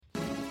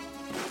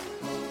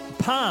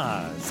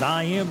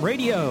POZ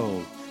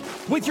Radio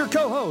with your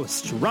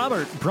co-hosts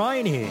Robert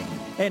Breining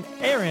and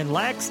Aaron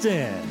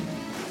Laxton.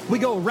 We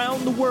go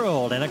around the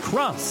world and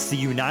across the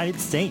United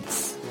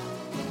States.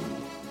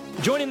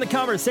 Join in the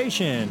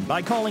conversation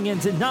by calling in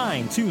to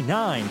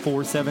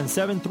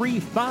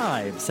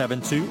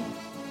 929-477-3572.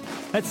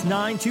 That's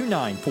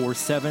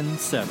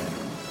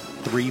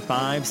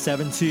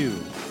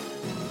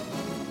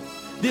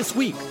 929-477-3572. This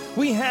week,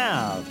 we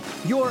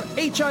have your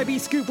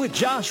HIV Scoop with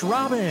Josh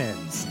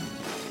Robbins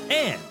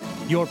and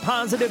your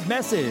positive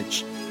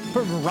message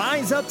from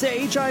Rise Up to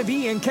HIV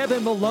and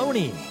Kevin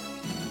Maloney.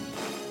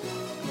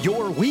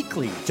 Your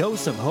weekly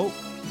dose of hope.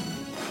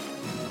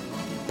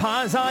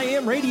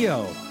 POZ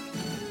Radio.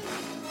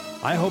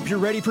 I hope you're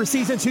ready for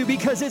Season 2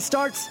 because it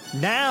starts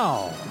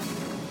now.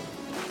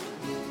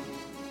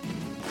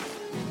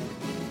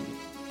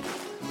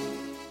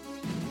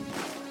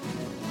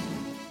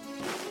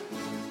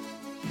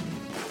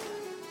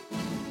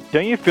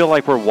 Don't you feel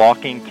like we're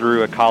walking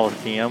through a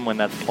coliseum when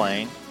that's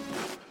playing?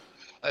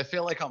 I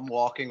feel like I'm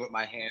walking with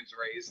my hands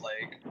raised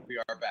like we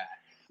are back.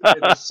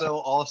 It is so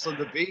awesome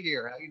to be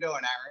here. How you doing,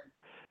 Aaron?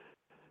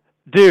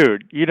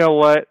 Dude, you know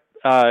what?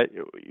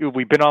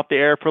 We've been off the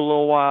air for a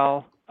little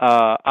while.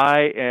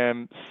 I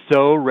am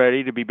so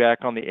ready to be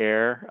back on the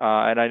air,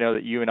 and I know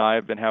that you and I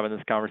have been having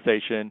this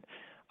conversation.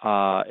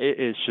 It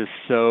is just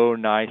so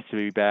nice to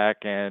be back,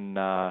 and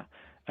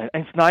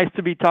it's nice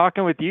to be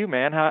talking with you,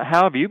 man.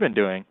 How have you been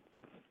doing?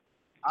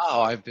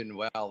 Oh, I've been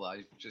well.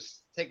 I've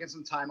just taken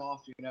some time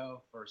off,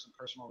 for some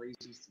personal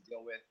reasons to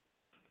deal with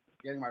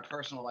getting my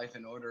personal life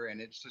in order, and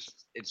it's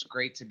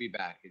great to be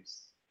back.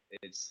 It's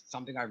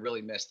something I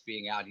really missed,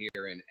 being out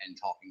here and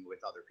talking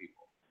with other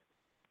people.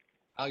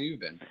 How you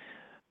been?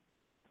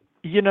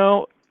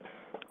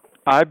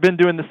 I've been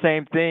doing the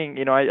same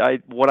thing. I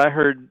what I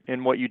heard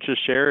in what you just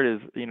shared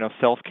is,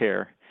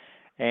 self-care.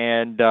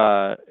 And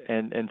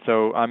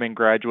so I'm in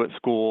graduate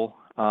school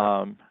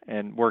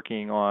and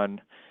working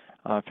on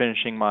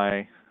finishing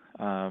my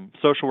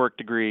social work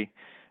degree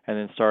and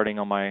then starting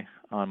on my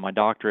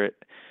doctorate.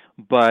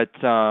 But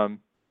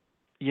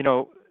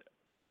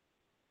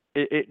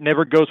it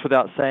never goes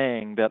without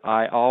saying that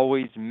I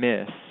always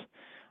miss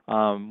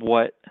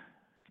what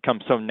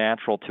comes so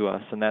natural to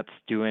us, and that's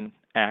doing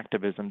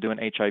activism, doing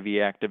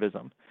HIV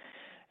activism.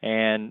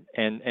 And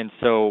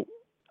so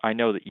I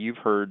know that you've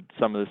heard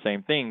some of the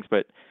same things,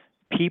 but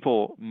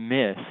people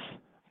miss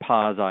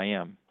POZ.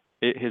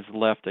 It has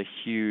left a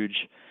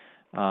huge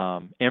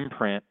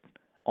imprint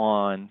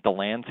on the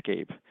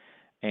landscape.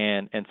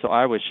 And so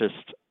I was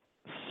just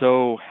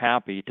so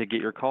happy to get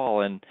your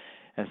call and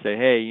say,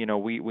 hey,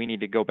 we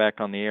need to go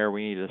back on the air.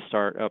 We need to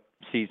start up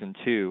Season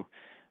 2.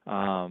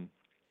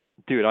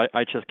 Dude,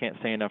 I just can't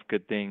say enough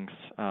good things.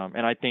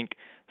 And I think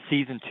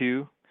Season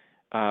 2,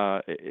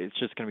 it's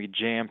just going to be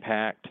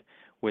jam-packed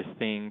with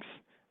things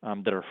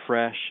that are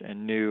fresh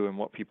and new and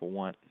what people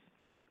want.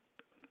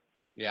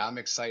 Yeah, I'm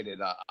excited.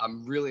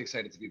 I'm really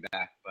excited to be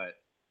back. But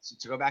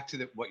to go back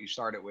to what you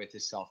started with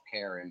is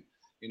self-care. And,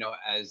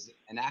 as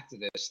an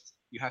activist,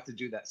 you have to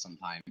do that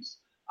sometimes.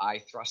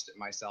 I thrusted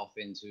myself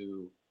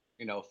into,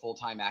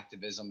 full-time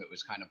activism. It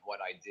was kind of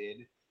what I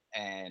did.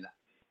 And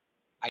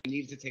I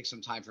needed to take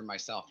some time for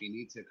myself. You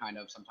need to kind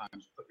of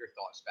sometimes put your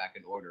thoughts back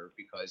in order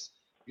because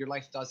your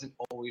life doesn't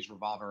always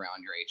revolve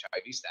around your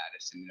HIV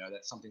status. And,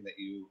 that's something that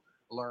you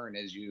learn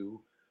as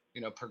you,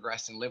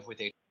 progress and live with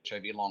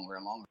HIV longer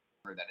and longer,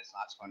 that it's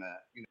not going to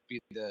be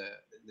the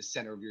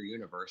center of your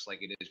universe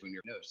like it is when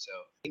you're diagnosed. So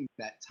taking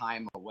that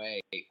time away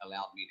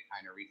allowed me to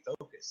kind of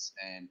refocus.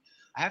 And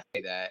I have to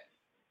say that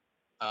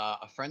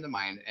a friend of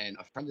mine and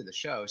a friend of the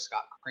show,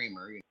 Scott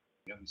Kramer,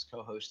 he's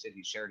co-hosted,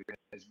 he shared it,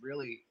 has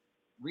really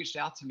reached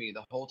out to me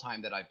the whole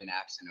time that I've been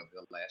absent over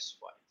the last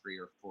 3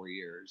 or 4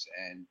 years.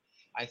 And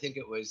I think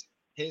it was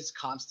his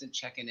constant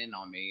checking in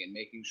on me and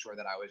making sure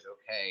that I was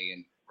okay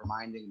and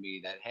reminding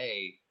me that,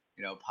 hey,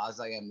 POZ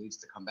needs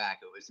to come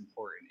back. It was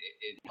important.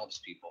 It helps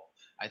people.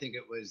 I think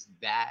it was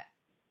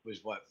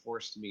what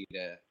forced me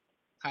to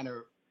kind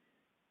of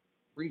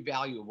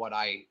revalue what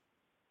I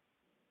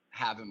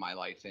have in my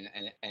life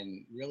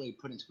and really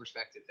put into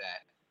perspective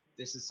that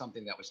this is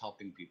something that was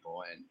helping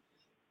people and,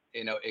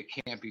 it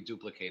can't be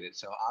duplicated.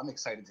 So I'm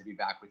excited to be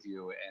back with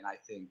you. And I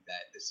think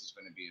that this is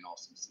going to be an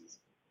awesome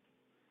season.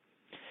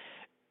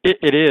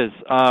 It is,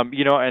 and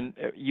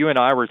you and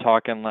I were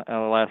talking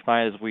last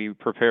night as we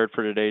prepared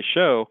for today's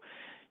show.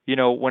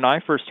 When I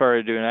first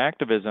started doing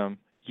activism,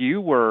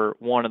 you were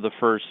one of the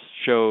first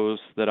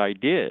shows that I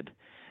did,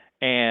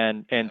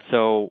 and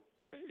so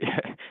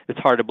it's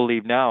hard to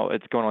believe now.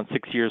 It's going on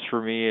 6 years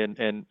for me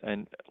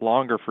and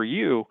longer for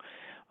you.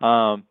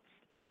 Rick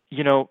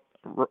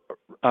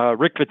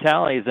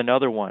Vitale is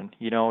another one,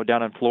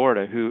 down in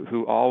Florida,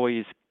 who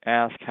always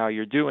asks how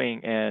you're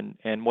doing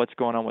and what's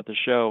going on with the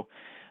show.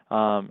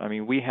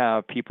 We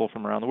have people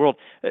from around the world.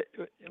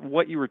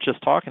 What you were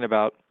just talking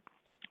about,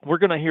 we're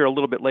going to hear a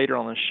little bit later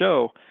on the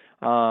show.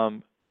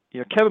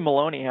 Kevin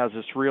Maloney has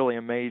this really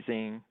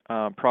amazing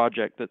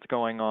project that's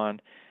going on.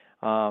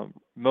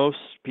 Most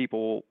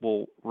people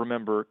will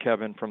remember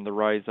Kevin from the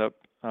Rise Up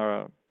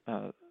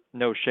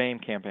no shame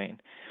campaign.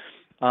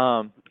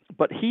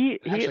 But he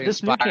Actually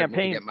this new inspired me to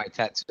campaign, get my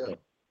tattoo.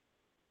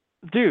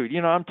 dude.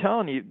 I'm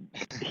telling you,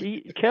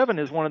 Kevin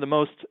is one of the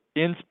most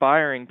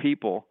inspiring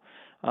people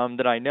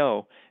that I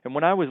know. And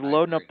when I was I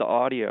loading up agree. the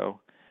audio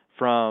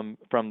from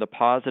the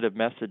positive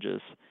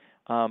messages,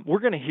 we're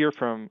going to hear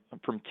from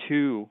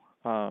two,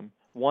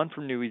 one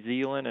from New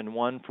Zealand and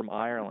one from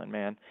Ireland,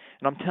 man.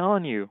 And I'm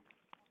telling you,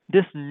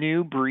 this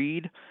new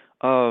breed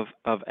of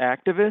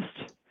activists,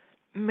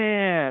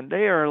 man,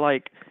 they are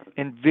like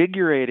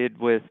invigorated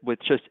with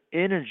just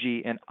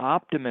energy and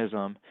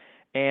optimism.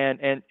 And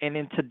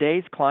in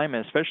today's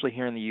climate, especially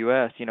here in the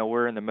U.S.,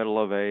 we're in the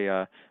middle of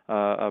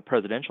a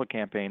presidential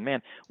campaign.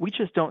 Man, we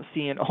just don't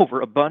see an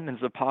overabundance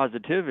of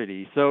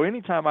positivity. So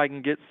anytime I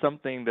can get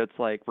something that's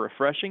like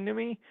refreshing to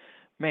me,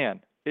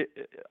 man,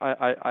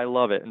 I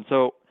love it. And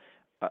so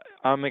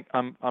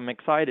I'm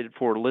excited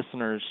for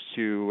listeners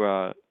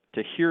to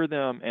hear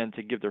them and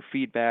to give their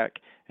feedback,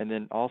 and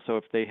then also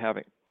if they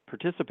haven't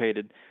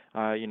participated,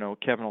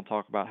 Kevin will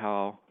talk about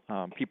how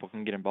people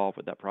can get involved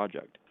with that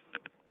project.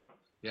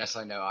 Yes,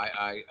 I know.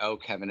 I owe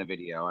Kevin a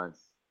video. I've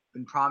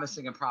been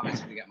promising and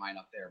promising to get mine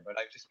up there, but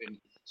I've just been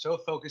so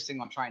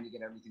focusing on trying to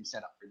get everything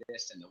set up for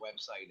this and the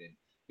website, and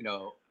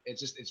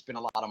it's been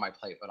a lot on my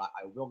plate. But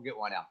I will get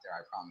one out there.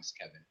 I promise,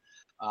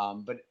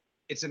 Kevin. But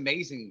it's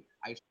amazing.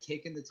 I've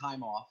taken the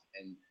time off,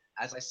 and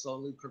as I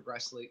slowly,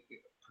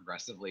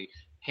 progressively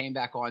came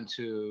back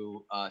onto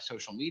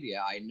social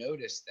media, I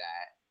noticed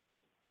that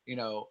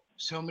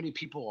so many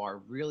people are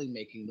really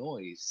making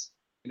noise,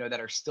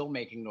 that are still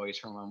making noise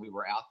from when we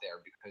were out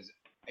there, because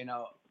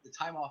the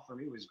time off for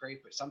me was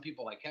great, but some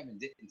people like Kevin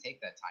didn't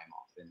take that time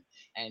off,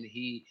 and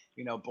he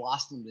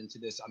blossomed into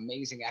this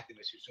amazing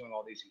activist who's doing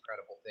all these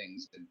incredible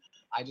things. And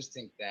I just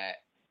think that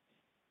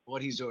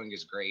what he's doing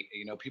is great.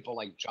 People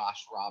like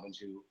Josh Robbins,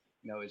 who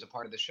is a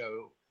part of the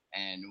show,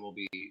 and we'll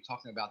be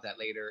talking about that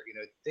later.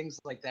 Things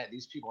like that.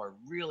 These people are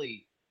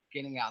really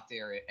getting out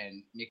there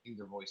and making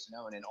their voice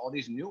known. And all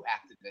these new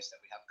activists that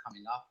we have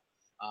coming up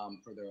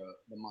for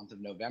the month of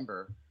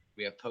November,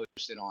 we have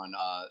posted on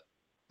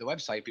the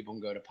website. People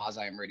can go to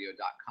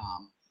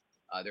POZIamradio.com.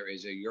 There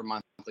is a Your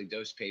Monthly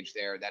Dose page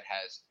there that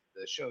has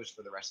the shows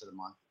for the rest of the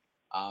month.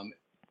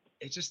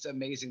 It's just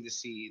amazing to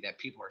see that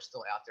people are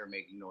still out there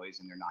making noise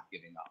and they're not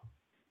giving up.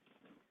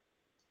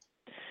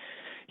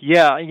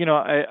 Yeah,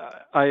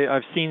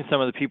 I've seen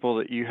some of the people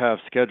that you have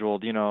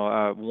scheduled.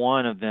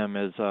 One of them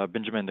is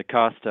Benjamin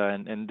DaCosta,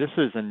 and this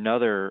is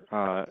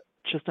another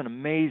just an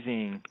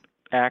amazing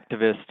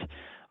activist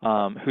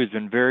who's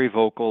been very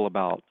vocal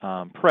about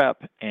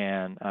PrEP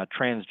and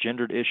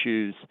transgendered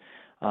issues.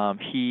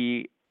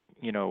 He,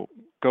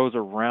 goes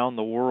around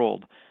the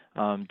world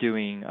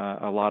doing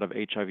a lot of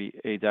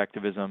HIV/AIDS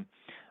activism.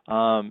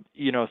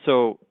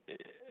 So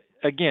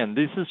again,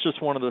 this is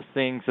just one of those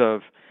things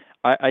of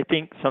I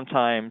think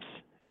sometimes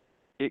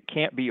it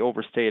can't be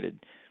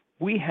overstated.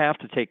 We have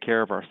to take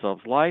care of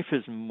ourselves. Life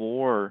is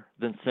more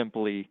than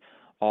simply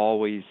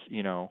always,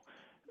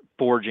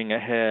 forging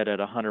ahead at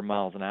 100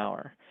 miles an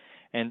hour.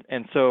 And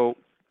so,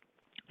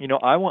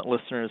 I want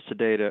listeners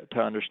today to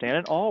understand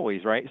it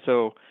always, right?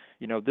 So,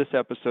 this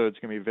episode is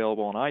going to be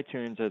available on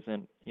iTunes, as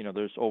in,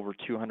 there's over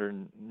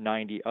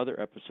 290 other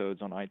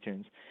episodes on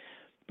iTunes.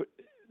 But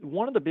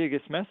one of the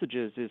biggest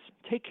messages is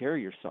take care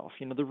of yourself.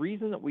 The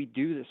reason that we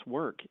do this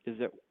work is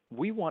that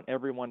we want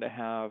everyone to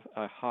have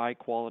a high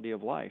quality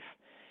of life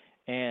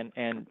and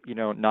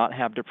not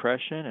have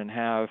depression and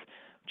have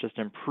just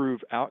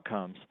improved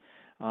outcomes.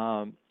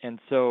 And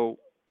so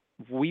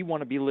we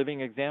want to be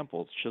living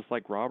examples, just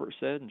like Robert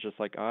said and just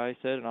like I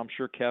said, and I'm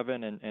sure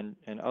Kevin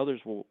and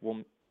others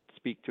will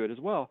speak to it as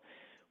well.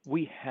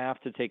 We have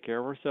to take care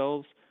of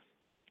ourselves.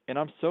 And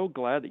I'm so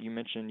glad that you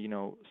mentioned,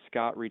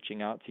 Scott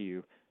reaching out to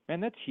you. Man,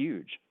 that's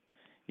huge.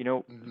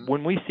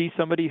 When we see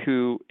somebody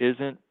who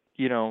isn't,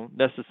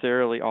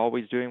 necessarily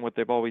always doing what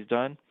they've always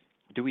done,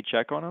 do we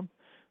check on them?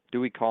 Do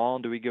we call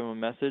them? Do we give them a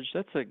message?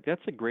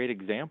 That's a great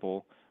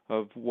example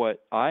of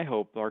what I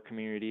hope our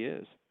community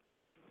is.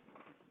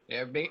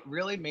 Yeah, it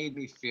really made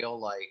me feel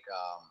like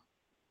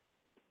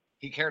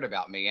he cared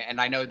about me, and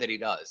I know that he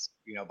does,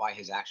 by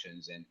his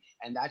actions,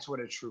 and that's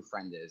what a true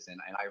friend is, and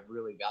I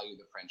really value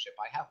the friendship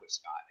I have with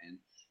Scott. And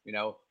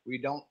we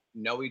don't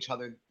know each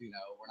other,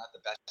 we're not the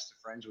best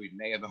of friends. We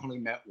may have only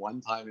met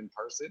one time in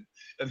person,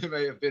 and it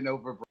may have been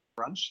over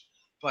brunch,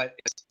 but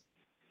it's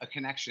a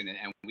connection,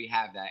 and we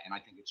have that. And I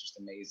think it's just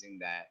amazing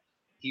that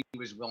he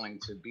was willing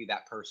to be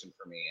that person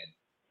for me. And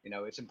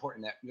it's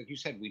important that, like you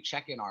said, we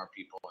check in our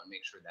people and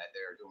make sure that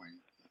they're doing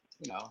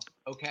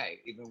okay,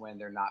 even when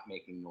they're not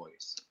making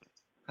noise.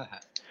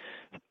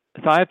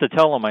 So I have to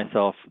tell on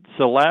myself.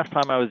 So last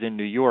time I was in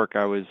New York,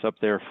 I was up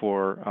there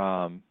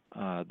for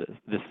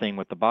this thing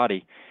with the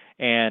body,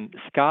 and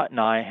Scott and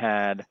I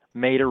had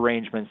made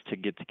arrangements to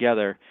get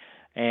together,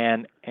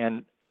 and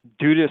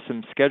due to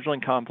some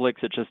scheduling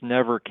conflicts, it just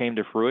never came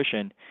to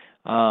fruition.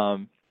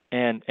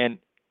 And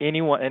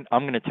anyone, and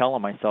I'm going to tell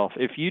on myself,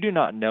 if you do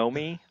not know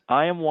me,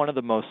 I am one of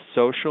the most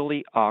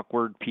socially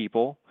awkward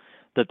people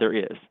that there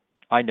is.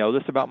 I know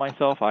this about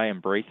myself. I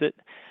embrace it.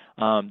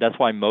 That's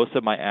why most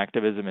of my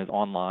activism is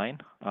online.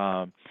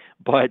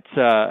 But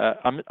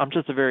I'm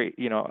just a very,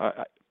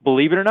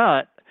 believe it or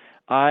not,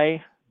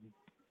 I'm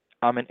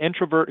an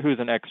introvert who's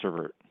an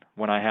extrovert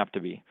when I have to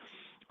be.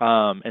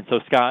 And so,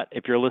 Scott,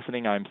 if you're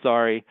listening, I'm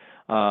sorry.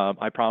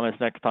 I promise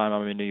next time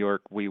I'm in New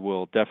York, we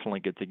will definitely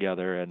get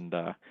together. And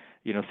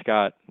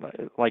Scott,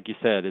 like you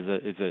said, is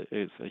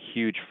a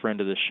huge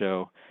friend of the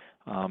show,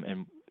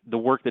 and the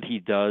work that he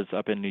does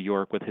up in New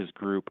York with his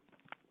group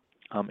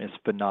is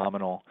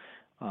phenomenal.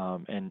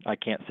 And I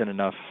can't send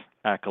enough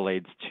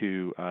accolades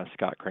to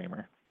Scott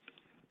Kramer.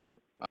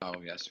 Oh,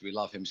 yes, we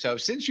love him. So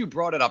since you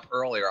brought it up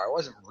earlier, I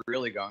wasn't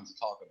really going to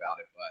talk about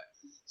it,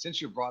 but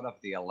since you brought up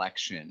the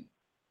election,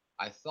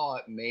 I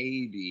thought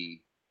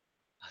maybe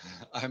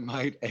I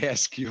might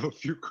ask you a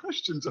few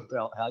questions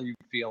about how you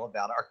feel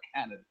about our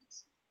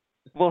candidates.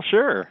 Well,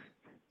 sure.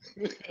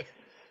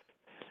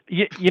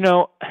 I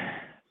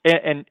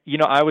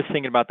was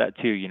thinking about that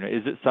too.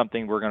 Is it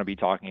something we're going to be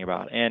talking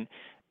about? And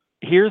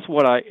here's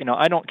what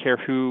I don't care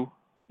who,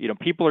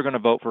 people are going to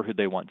vote for who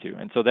they want to,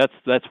 and so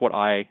that's what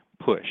I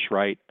push,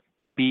 right?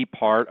 Be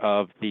part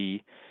of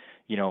the,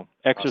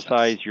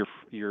 exercise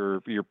your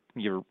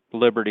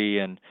liberty,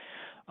 and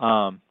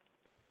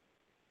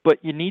but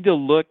you need to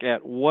look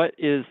at what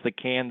is the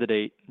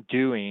candidate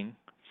doing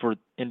for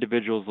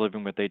individuals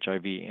living with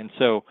HIV, and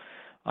so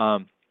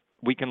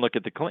we can look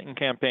at the Clinton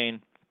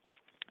campaign,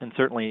 and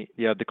certainly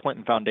the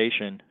Clinton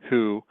Foundation,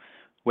 who,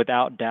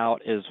 without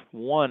doubt, is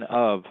one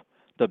of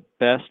the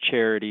best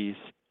charities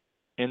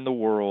in the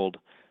world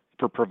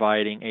for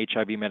providing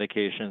HIV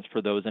medications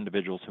for those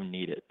individuals who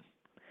need it.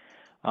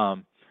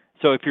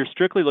 So if you're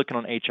strictly looking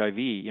on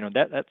HIV,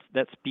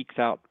 that speaks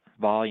out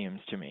volumes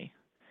to me.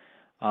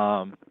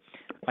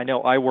 I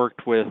know I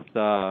worked with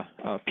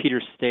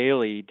Peter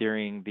Staley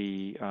during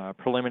the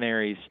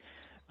preliminaries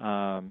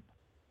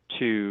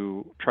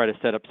to try to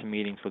set up some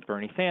meetings with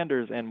Bernie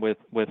Sanders and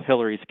with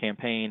Hillary's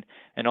campaign,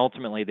 and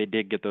ultimately they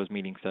did get those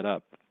meetings set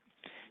up.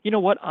 You know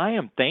what? I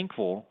am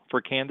thankful for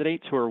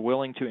candidates who are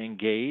willing to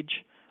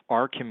engage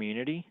our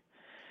community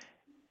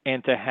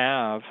and to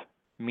have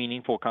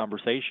meaningful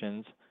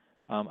conversations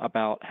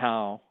about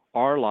how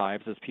our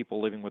lives as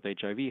people living with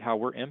HIV, how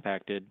we're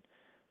impacted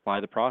by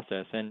the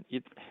process. And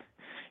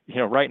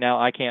right now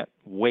I can't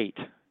wait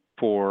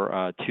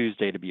for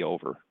Tuesday to be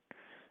over,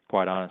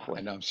 quite honestly.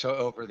 I know, I'm so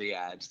over the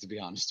ads, to be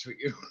honest with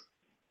you.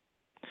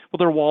 Well,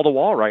 they're wall to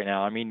wall right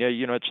now. I mean,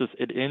 it's just,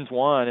 it ends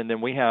one, and then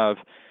we have,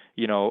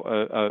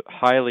 a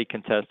highly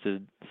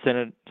contested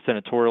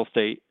senatorial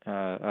state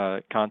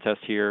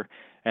contest here,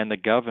 and the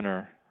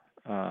governor's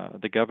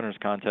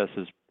contest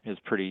is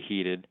pretty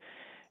heated,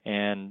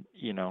 and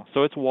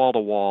so it's wall to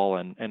wall,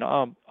 and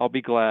I'll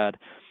be glad.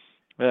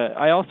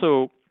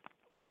 It's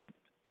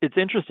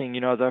interesting,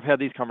 as I've had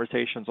these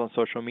conversations on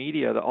social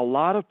media, that a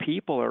lot of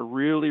people are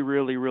really,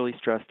 really, really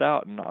stressed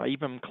out, and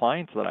even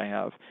clients that I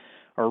have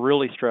are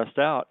really stressed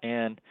out,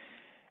 and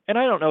I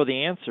don't know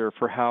the answer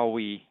for how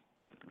we,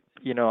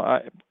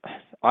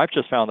 I've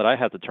just found that I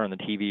have to turn the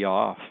TV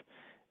off,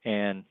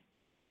 and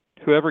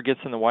whoever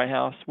gets in the White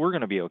House, we're going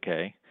to be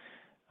okay.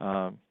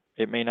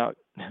 It may not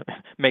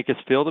make us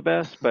feel the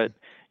best, but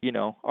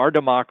our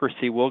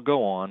democracy will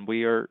go on.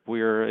 We are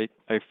a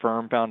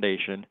firm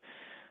foundation,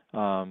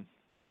 and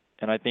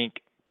I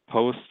think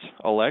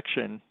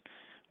post-election,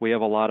 we have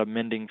a lot of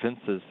mending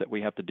fences that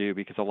we have to do,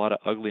 because a lot of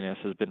ugliness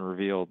has been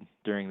revealed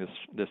during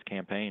this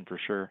campaign, for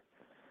sure.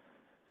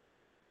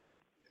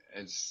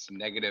 It's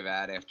negative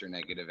ad after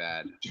negative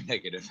ad after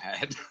negative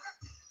ad.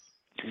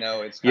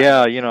 It's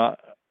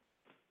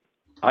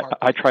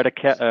I try to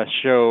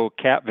show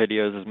cat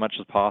videos as much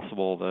as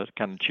possible to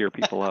kind of cheer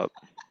people up.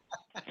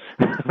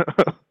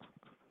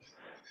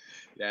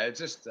 Yeah,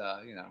 it's just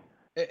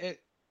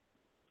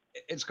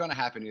it's going to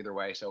happen either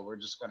way. So we're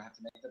just going to have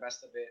to make the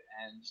best of it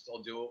and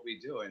still do what we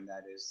do, and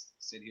that is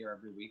sit here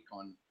every week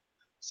on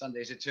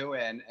Sundays at 2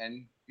 and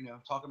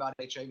talk about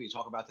HIV,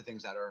 talk about the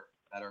things that are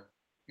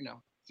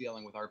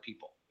dealing with our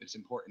people. It's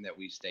important that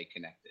we stay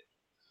connected.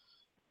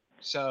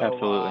 So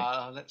absolutely.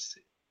 Let's see.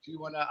 Do you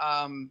want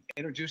to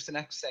introduce the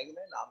next segment?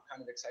 I'm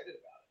kind of excited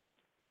about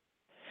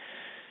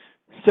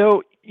it.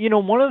 So,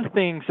 one of the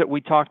things that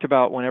we talked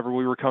about whenever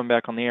we were coming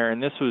back on the air,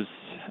 and this was,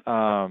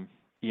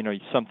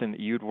 something that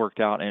you'd worked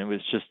out, and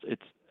it's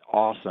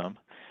awesome.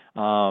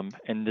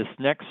 And this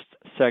next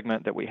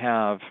segment that we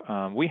have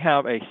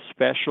a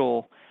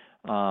special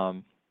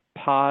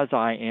POZ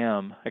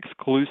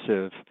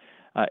exclusive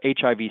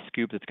HIV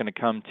scoop that's going to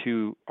come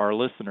to our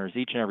listeners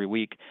each and every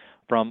week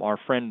from our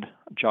friend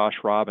Josh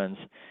Robbins.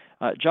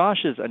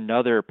 Josh is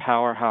another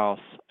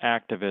powerhouse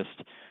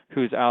activist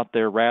who's out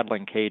there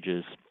rattling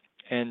cages.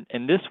 And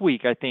this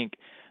week, I think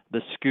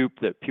the scoop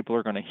that people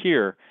are going to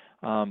hear,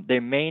 they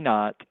may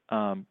not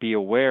be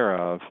aware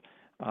of.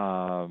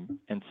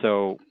 And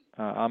so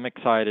I'm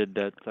excited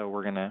that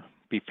we're going to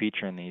be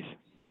featuring these.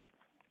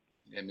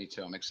 Yeah, me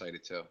too. I'm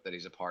excited too that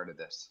he's a part of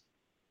this.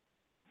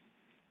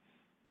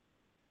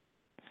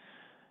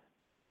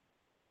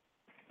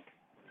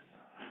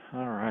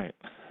 All right.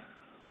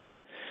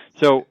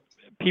 So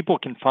people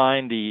can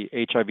find the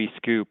HIV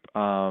Scoop.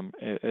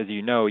 As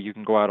you know, you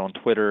can go out on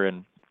Twitter,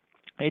 and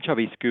HIV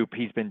Scoop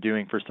he's been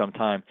doing for some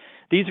time.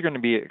 These are going to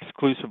be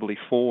exclusively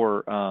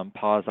for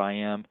POZ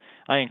IM.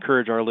 I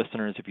encourage our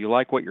listeners, if you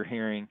like what you're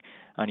hearing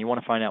and you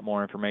want to find out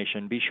more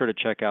information, be sure to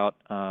check out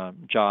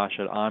Josh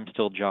at I'm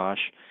Still Josh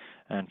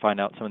and find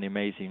out some of the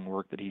amazing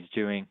work that he's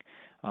doing.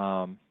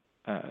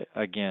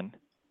 Again,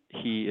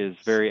 he is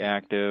very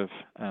active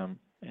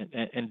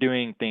and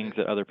doing things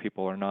that other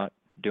people are not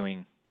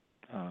doing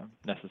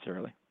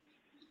necessarily.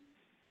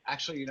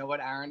 Actually, you know what,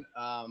 Aaron?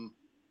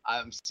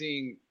 I'm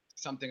seeing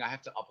something. I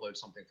have to upload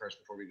something first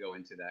before we go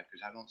into that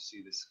because I don't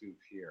see the scoop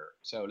here.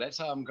 So let's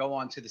go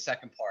on to the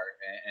second part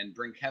and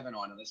bring Kevin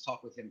on, and let's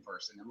talk with him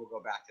first, and then we'll go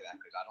back to that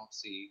because I don't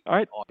see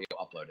audio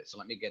uploaded. So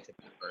let me get to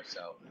that first.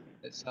 So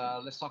let's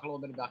talk a little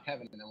bit about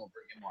Kevin, and then we'll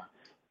bring him on.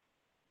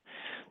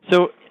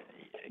 So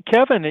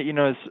Kevin,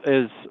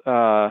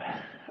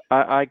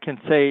 I can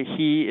say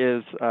he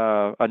is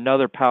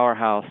another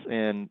powerhouse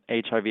in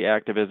HIV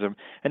activism,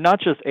 and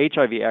not just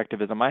HIV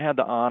activism. I had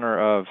the honor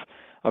of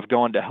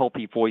going to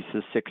Healthy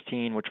Voices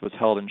 16, which was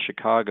held in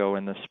Chicago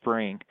in the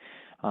spring,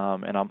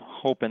 and I'm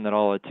hoping that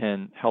I'll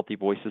attend Healthy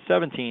Voices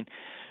 17.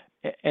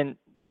 And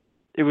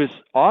it was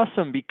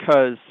awesome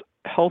because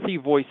Healthy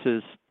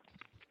Voices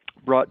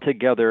brought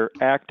together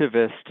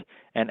activists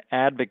and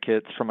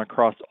advocates from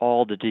across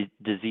all the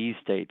disease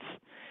states.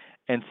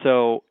 And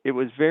so it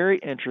was very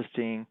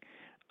interesting,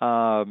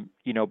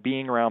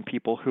 being around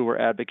people who were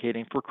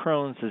advocating for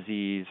Crohn's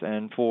disease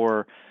and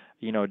for,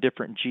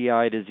 different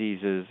GI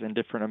diseases and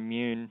different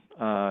immune,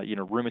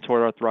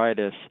 rheumatoid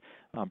arthritis,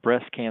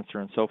 breast cancer,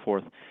 and so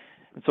forth.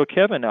 And so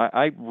Kevin,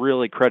 I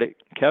really credit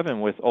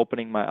Kevin with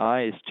opening my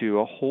eyes to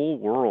a whole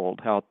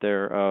world out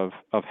there of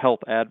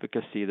health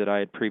advocacy that I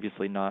had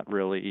previously not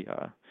really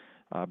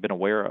been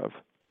aware of.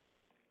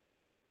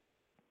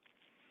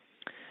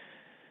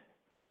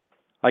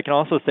 I can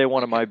also say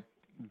one of my.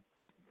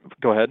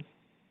 Go ahead.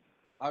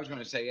 I was going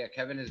to say, yeah,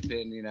 Kevin has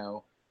been,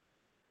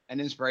 an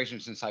inspiration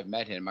since I've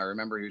met him. I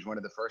remember he was one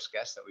of the first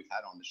guests that we've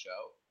had on the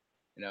show.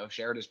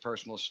 Shared his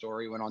personal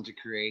story, went on to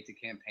create the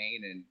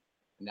campaign, and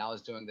now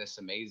is doing this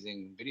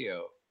amazing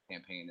video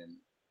campaign. And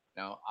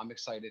I'm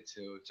excited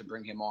to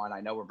bring him on. I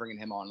know we're bringing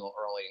him on a little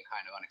early and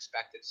kind of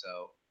unexpected,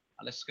 so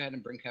let's go ahead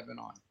and bring Kevin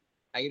on.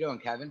 How you doing,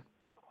 Kevin?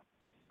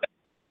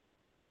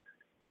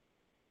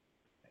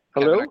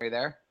 Hello. Kevin, are you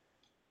there?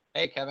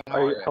 Hey, Kevin,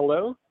 how are you?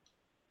 Hello?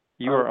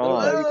 You are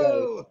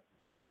on.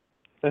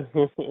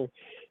 Hello.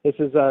 This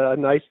is a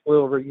nice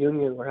little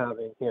reunion we're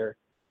having here.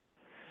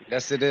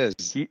 Yes, it is.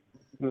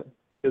 Because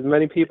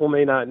many people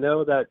may not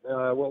know that,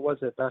 what was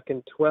it, back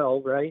in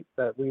 12, right,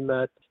 that we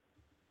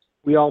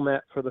all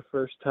met for the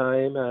first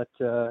time at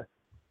the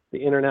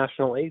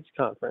International AIDS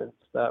Conference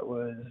that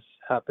was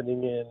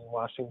happening in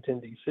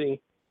Washington,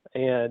 D.C.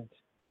 And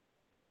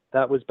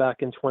that was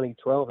back in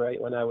 2012,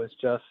 right, when I was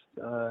just,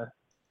 I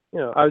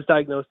was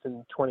diagnosed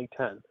in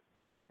 2010.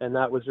 And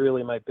that was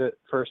really my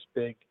first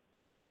big,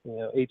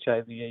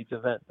 HIV/AIDS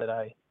event that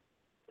I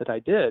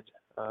did,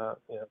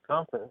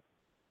 conference.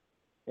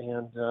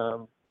 And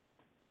I'm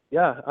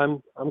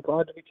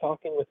glad to be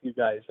talking with you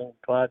guys. I'm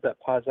glad that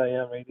POZ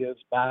IM Radio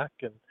is back,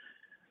 and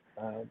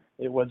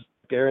it was,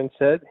 Aaron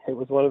said, it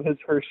was one of his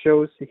first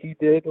shows he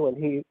did when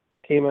he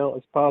came out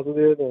as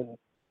positive, and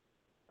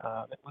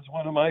it was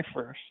one of my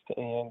first,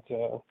 and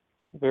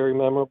very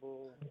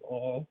memorable.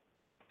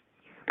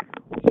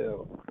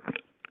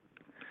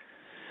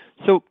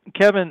 So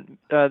Kevin,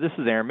 this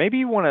is Aaron. Maybe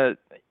you want to,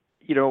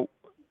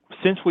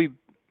 since we've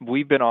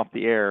been off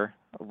the air,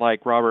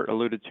 like Robert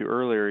alluded to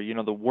earlier,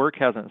 the work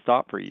hasn't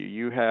stopped for you.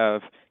 You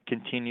have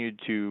continued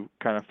to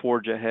kind of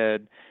forge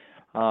ahead.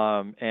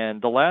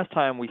 And the last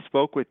time we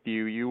spoke with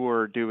you, you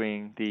were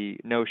doing the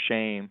No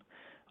Shame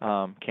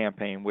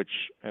campaign,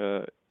 which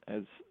has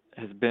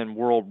been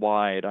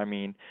worldwide. I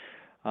mean,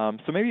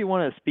 so maybe you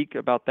want to speak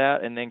about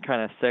that and then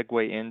kind of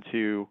segue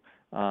into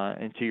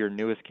your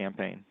newest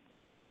campaign.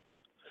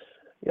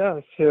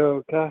 Yeah,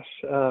 so gosh,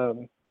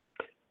 it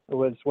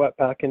was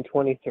back in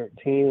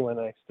 2013 when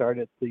I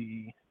started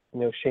the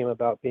No Shame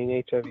About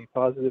Being HIV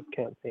Positive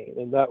campaign,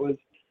 and that was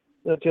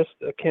just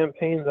a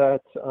campaign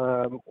that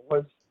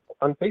was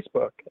on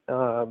Facebook.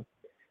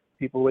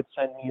 People would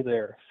send me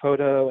their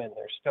photo and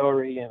their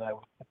story, and I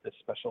would put this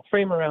special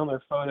frame around their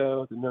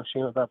photo, the No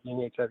Shame About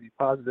Being HIV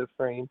Positive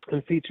frame,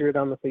 and feature it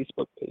on the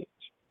Facebook page.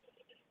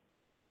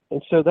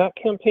 And so that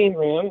campaign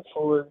ran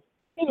for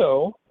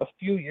a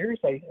few years.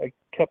 I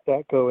kept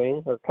that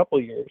going, or a couple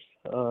of years.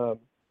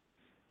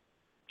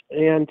 And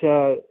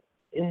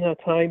in that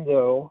time,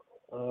 though,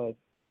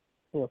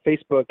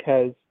 Facebook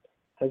has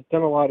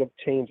done a lot of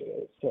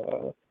changes.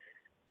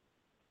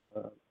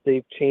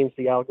 They've changed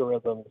the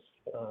algorithms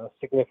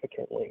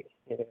significantly.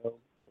 It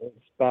was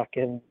back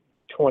in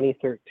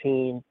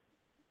 2013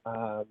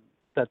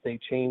 that they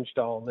changed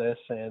all this,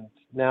 and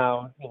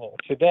now,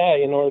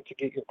 today, in order to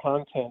get your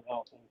content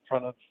out in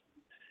front of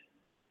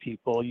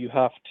people, you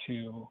have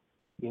to,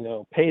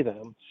 pay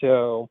them.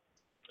 So,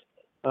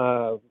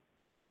 so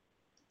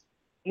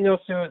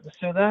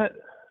that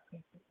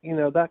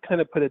that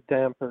kind of put a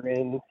damper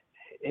in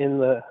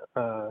the,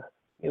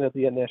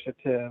 the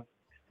initiative,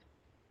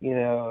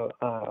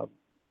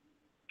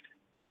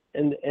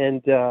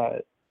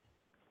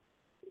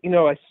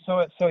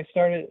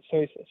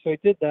 I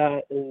did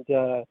that, and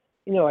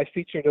I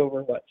featured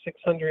over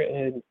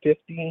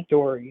 650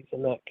 stories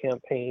in that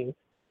campaign,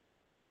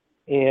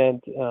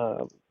 and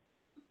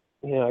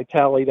I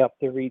tallied up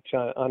the reach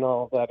on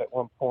all of that at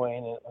one point,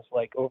 and it was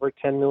like over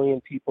 10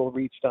 million people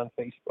reached on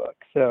Facebook.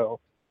 So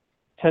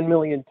 10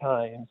 million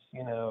times,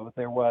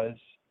 there was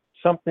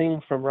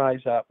something from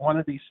Rise Up. One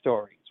of these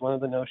stories, one of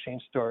the No Shame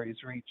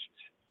stories, reached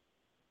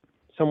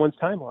someone's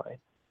timeline.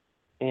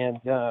 And,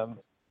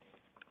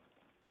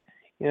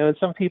 and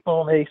some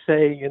people may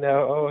say,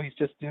 oh, he's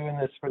just doing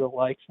this for the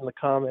likes and the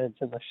comments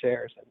and the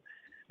shares.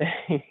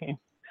 And,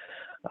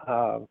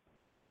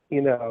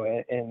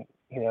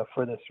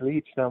 for this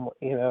reach, and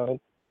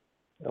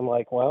I'm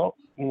like, well,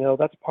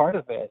 that's part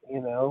of it,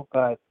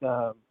 but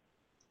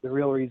the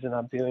real reason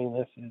I'm doing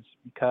this is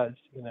because,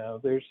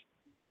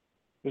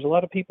 there's a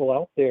lot of people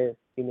out there,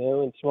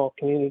 in small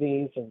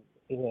communities, and,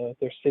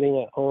 they're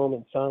sitting at home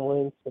in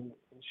silence and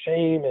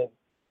shame, and,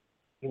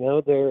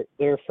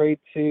 they're afraid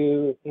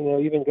to,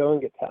 even go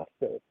and get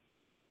tested.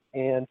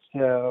 And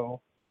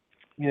so,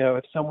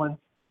 if someone's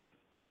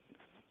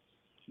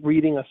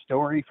reading a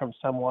story from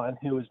someone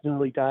who is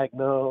newly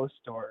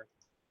diagnosed or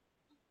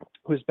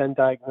who's been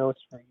diagnosed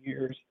for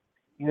years,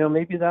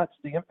 maybe that's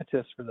the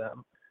impetus for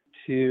them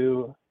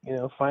to,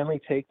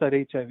 finally take that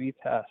HIV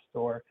test,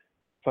 or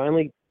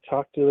finally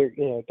talk to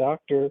their,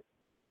 doctor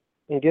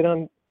and get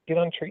on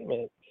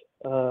treatment.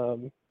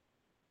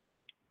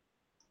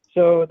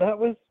 So that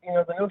was,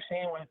 the No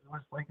Shame was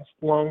like a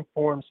long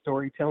form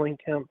storytelling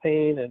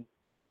campaign. And,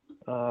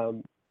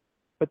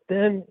 but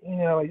then,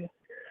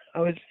 I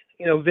was,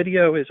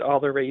 video is all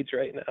the rage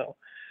right now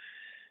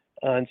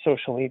on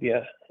social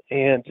media.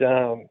 And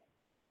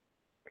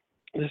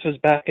this was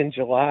back in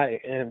July,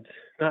 and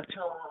not too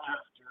long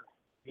after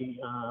the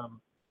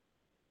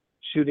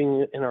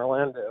shooting in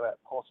Orlando at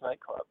POZ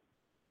nightclub.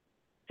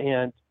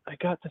 And I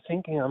got to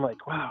thinking, I'm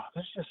like, wow,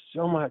 there's just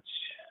so much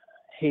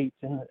hate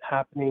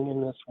happening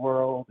in this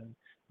world, and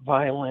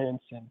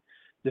violence and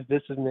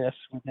divisiveness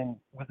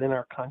within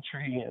our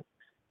country.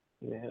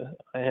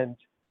 And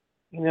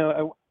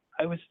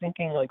I was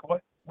thinking, like,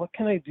 what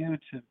can I do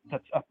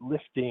that's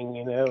uplifting,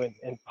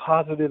 and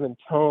positive in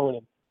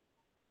tone,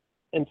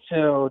 and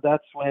so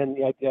that's when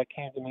the idea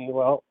came to me.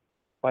 Well,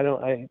 why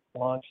don't I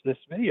launch this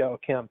video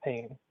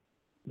campaign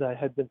that I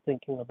had been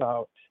thinking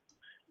about?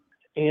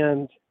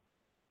 And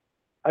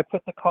I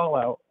put the call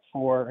out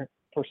for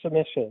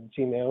submissions,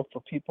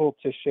 for people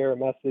to share a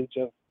message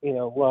of,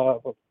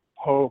 love, of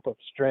hope, of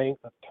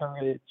strength, of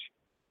courage,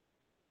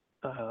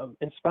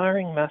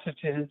 inspiring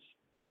messages.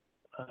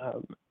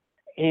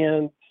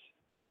 And,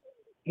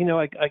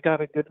 I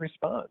got a good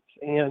response.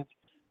 And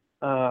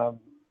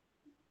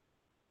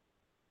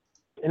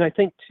I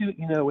think too,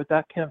 with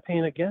that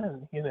campaign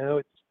again,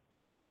 it's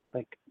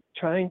like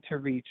trying to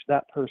reach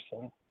that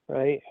person,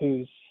 right?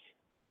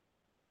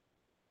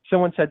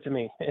 Someone said to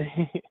me,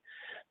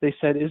 they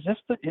said, is this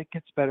the It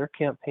Gets Better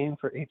campaign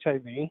for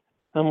HIV?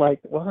 I'm like,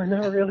 well, I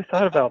never really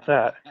thought about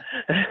that.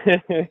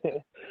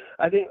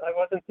 I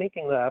wasn't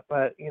thinking that,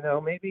 but,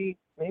 maybe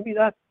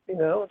that's,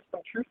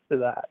 some truth to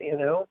that,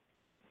 and,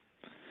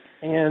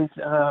 and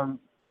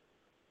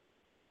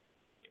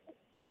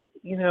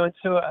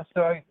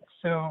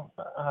so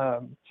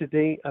to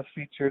date, I've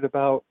featured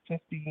about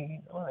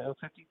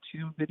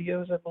 52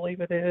 videos, I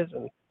believe it is,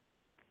 and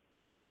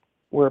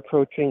we're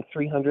approaching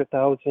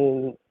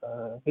 300,000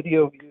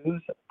 video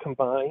views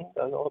combined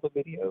on all the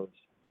videos.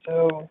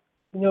 So,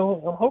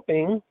 I'm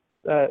hoping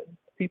that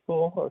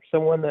people, or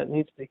someone that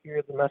needs to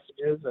hear the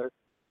messages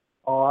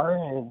are,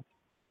 and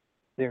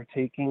they're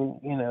taking,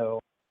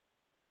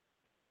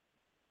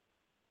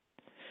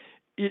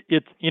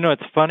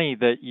 It's funny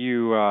that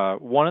you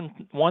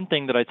one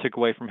thing that I took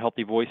away from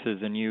Healthy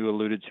Voices, and you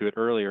alluded to it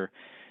earlier,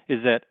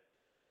 is that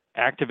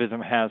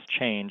activism has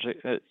changed.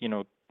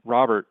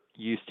 Robert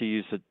used to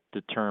use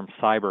the term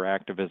cyber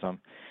activism,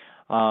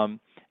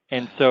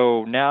 and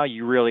so now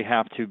you really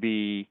have to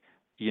be,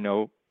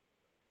 you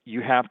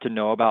have to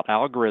know about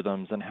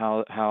algorithms and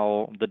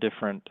how the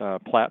different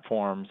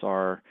platforms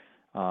are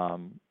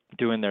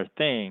doing their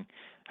thing.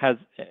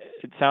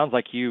 It sounds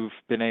like you've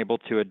been able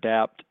to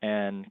adapt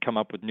and come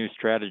up with new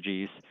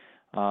strategies.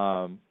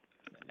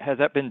 Has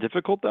that been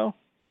difficult, though?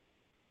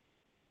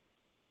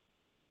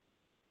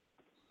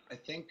 I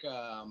think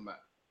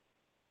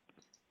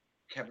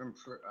Kevin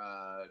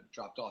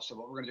dropped off. So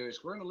what we're going to do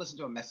is we're going to listen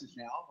to a message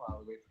now while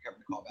we wait for Kevin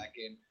to call back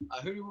in.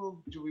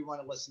 Who do we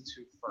want to listen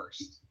to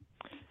first?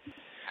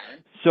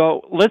 Aaron?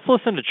 So let's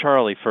listen to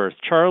Charlie first.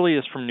 Charlie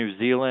is from New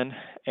Zealand,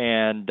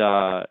 and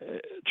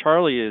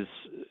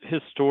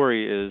his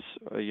story is,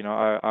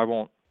 I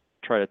won't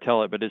try to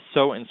tell it, but it's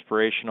so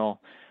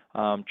inspirational.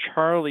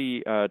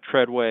 Charlie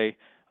Treadway,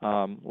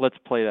 let's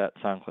play that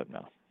sound clip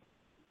now.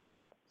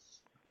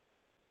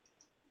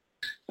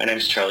 My name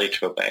is Charlie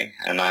Treadway,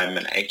 and I'm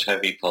an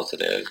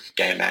HIV-positive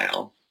gay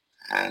male.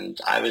 And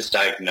I was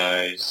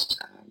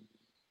diagnosed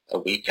a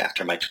week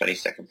after my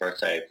 22nd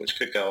birthday, which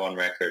could go on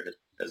record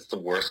as the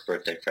worst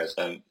birthday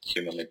present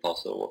humanly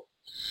possible.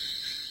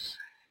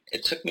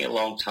 It took me a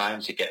long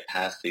time to get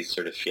past these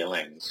sort of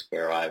feelings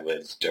where I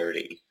was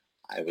dirty,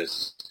 I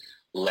was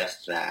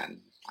less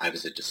than, I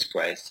was a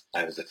disgrace,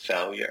 I was a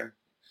failure.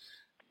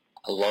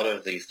 A lot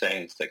of these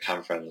things that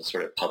come from the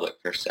sort of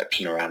public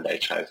perception around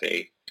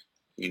HIV,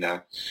 you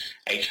know,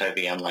 HIV,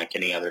 unlike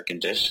any other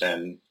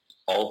condition,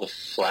 all the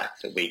flack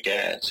that we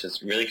get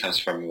really comes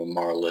from a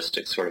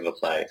moralistic sort of a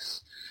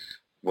place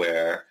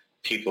where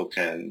people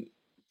can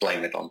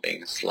blame it on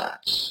being a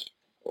slut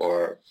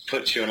or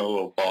put you in a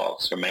little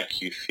box or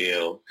make you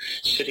feel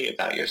shitty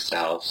about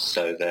yourself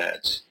so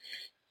that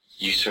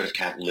you sort of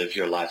can't live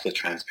your life with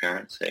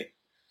transparency.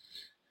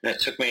 And it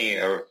took me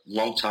a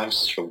long time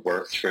to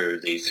work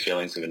through these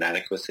feelings of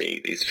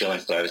inadequacy, these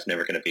feelings that I was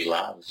never going to be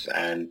loved,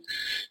 and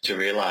to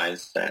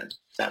realize that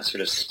that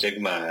sort of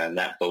stigma and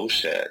that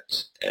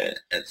bullshit,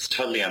 it's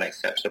totally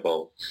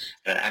unacceptable,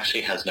 and it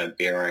actually has no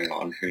bearing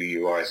on who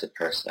you are as a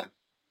person.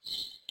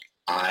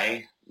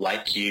 I,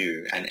 like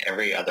you and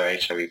every other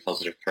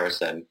HIV-positive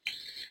person,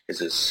 is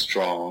a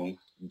strong,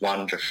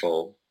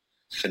 wonderful,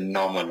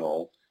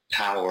 phenomenal,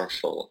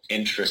 powerful,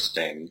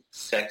 interesting,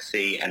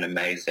 sexy, and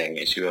amazing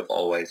as you have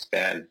always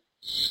been.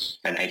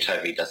 And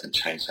HIV doesn't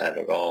change that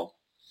at all.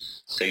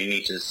 So you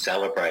need to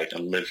celebrate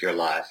and live your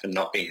life and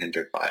not be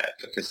hindered by it,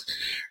 because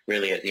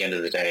really at the end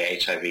of the day,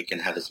 HIV can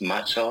have as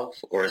much of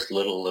or as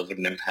little of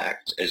an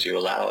impact as you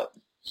allow it.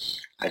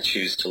 I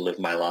choose to live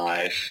my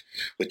life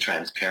with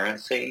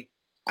transparency.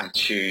 I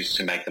choose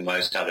to make the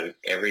most out of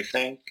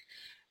everything.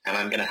 And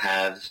I'm going to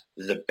have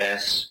the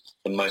best,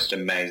 the most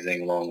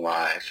amazing long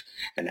life.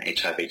 And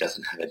HIV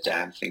doesn't have a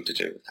damn thing to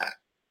do with that.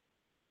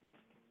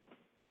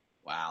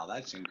 Wow,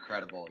 that's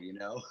incredible, you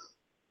know?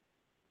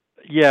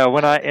 Yeah,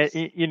 when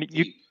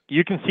Deep.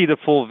 you can see the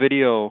full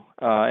video,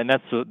 and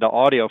that's the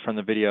audio from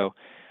the video.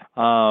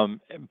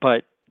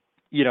 But,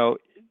 you know,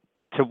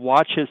 to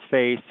watch his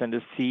face and to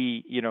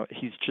see, you know,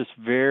 he's just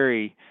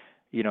very,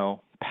 you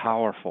know,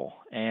 powerful.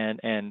 And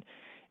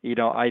you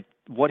know,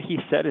 what he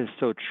said is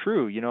so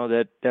true, you know,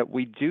 that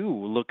we do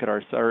look at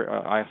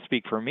I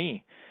speak for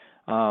me.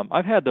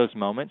 I've had those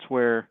moments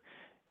where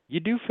you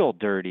do feel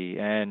dirty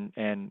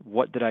and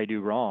what did I do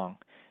wrong?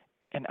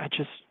 And I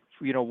just,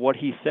 you know, what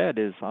he said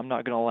is, I'm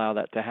not going to allow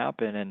that to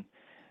happen. And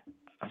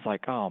I was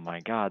like, oh my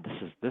God,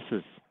 this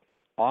is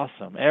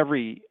awesome.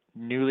 Every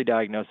newly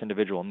diagnosed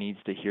individual needs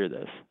to hear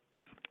this.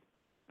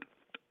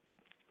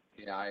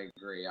 Yeah, I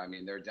agree. I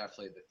mean, there are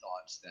definitely the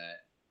thoughts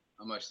that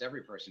almost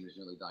every person who's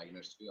newly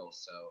diagnosed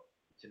feels. So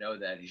to know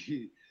that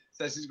he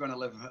says he's going to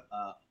live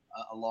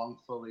a long,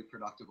 fully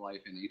productive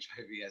life and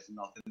HIV has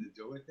nothing to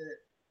do with it,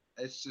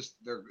 it's just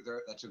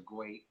that's a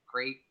great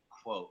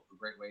quote, a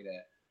great way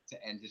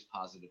to end his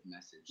positive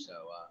message. So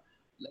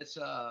let's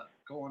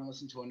go on and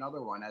listen to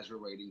another one as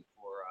we're waiting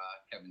for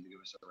Kevin to give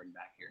us a ring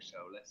back here. So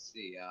let's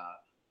see.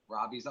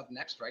 Robbie's up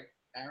next, right,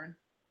 Aaron?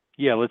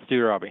 Yeah, let's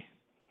do Robbie.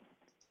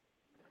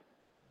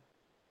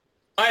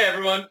 Hi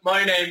everyone,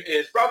 my name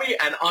is Robbie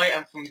and I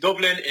am from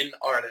Dublin in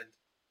Ireland.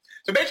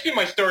 So basically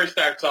my story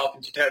starts off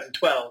in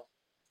 2012.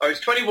 I was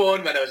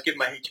 21 when I was given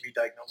my HIV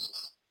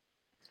diagnosis.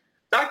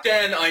 Back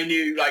then I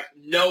knew like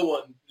no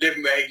one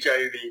living with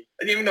HIV.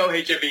 I didn't even know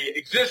HIV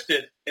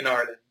existed in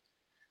Ireland.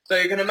 So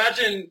you can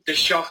imagine the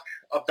shock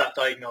of that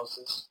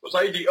diagnosis. Was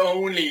I the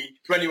only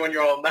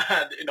 21-year-old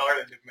man in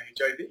Ireland living with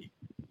HIV?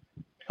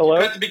 Hello?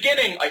 And at the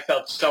beginning I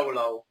felt so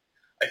low.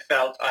 I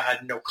felt I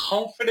had no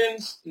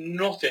confidence,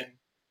 nothing.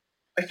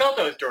 I felt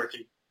I was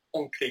dirty,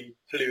 unclean,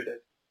 polluted.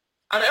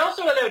 And I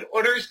also allowed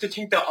others to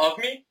think that of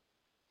me.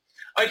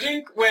 I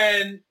think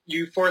when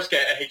you first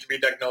get a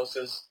HIV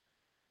diagnosis,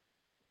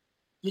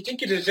 you think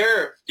you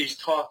deserve these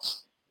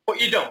thoughts, but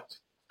you don't.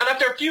 And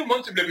after a few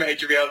months of living with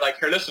HIV, I was like,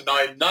 here, listen,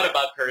 I'm not a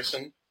bad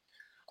person.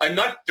 I'm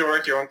not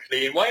dirty or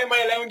unclean. Why am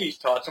I allowing these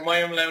thoughts and why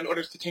am I allowing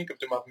others to think of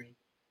them of me?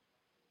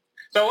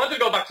 So I wanted to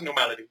go back to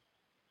normality.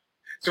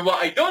 So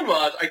what I done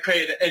was I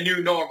created a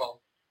new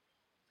normal.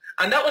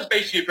 And that was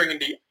basically bringing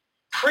the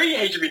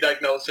pre-HIV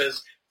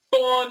diagnosis,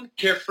 fun,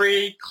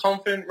 carefree,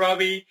 confident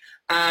Robbie,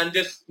 and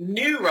this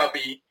new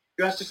Robbie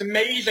who has this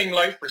amazing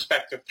life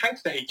perspective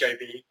thanks to HIV,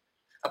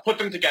 and put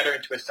them together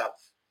into a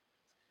self.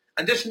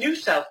 And this new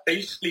self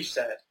basically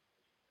said,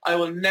 I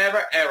will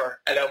never ever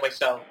allow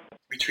myself to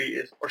be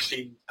treated or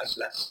seen as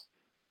less,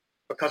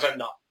 because I'm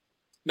not.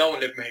 No one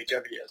living with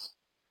HIV is.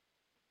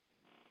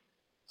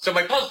 So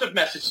my positive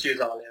message to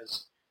you all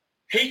is,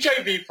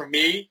 HIV for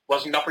me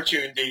was an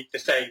opportunity to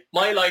say,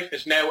 my life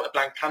is now a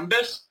blank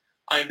canvas.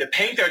 I'm the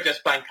painter of this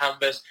blank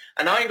canvas,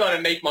 and I'm going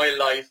to make my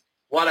life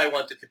what I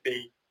want it to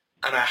be.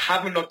 And I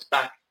haven't looked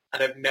back,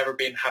 and I've never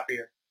been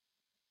happier.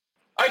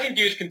 I think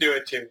you can do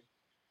it too.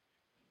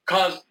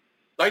 Because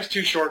life's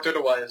too short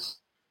otherwise.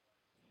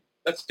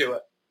 Let's do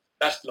it.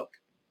 Best luck.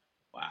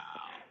 Wow,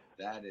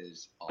 that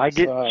is awesome. I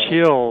get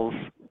chills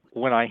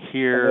when I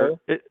hear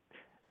it.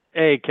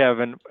 Hey,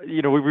 Kevin,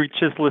 you know, we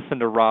just listened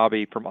to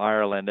Robbie from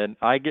Ireland, and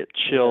I get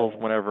chills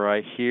whenever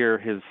I hear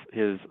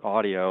his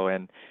audio.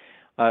 And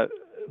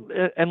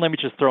and let me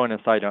just throw in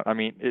a side note. I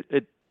mean,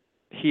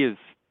 he is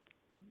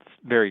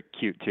very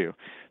cute too,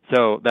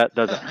 so that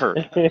doesn't hurt.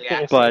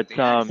 But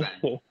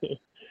The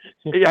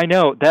accent. I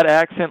know that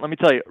accent. Let me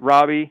tell you,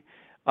 Robbie.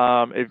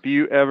 If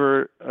you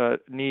ever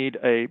need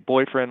a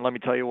boyfriend, let me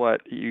tell you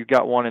what, you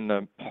got one in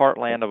the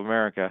heartland of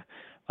America.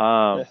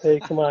 Hey,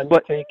 come on,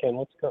 but you're taken.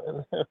 What's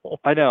going on?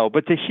 I know,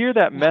 but to hear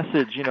that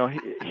message, you know,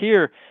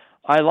 here,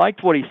 I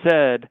liked what he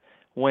said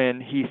when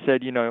he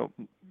said, you know,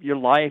 your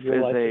life Your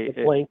is life is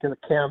a blank in a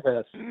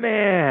canvas.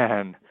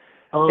 man.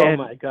 Oh And,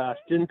 my gosh,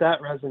 didn't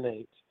that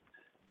resonate?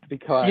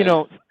 Because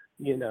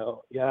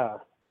yeah.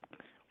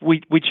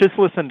 We just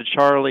listened to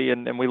Charlie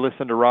and we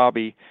listened to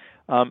Robbie.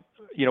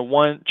 You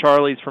know,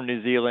 Charlie's from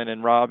New Zealand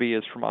and Robbie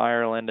is from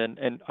Ireland,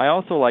 and I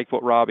also like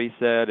what Robbie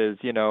said is,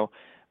 you know,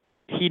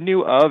 he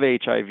knew of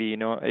HIV. You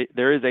know,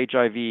 there is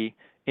HIV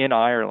in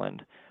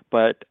Ireland,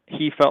 but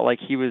he felt like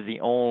he was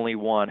the only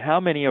one. How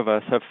many of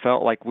us have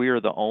felt like we are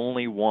the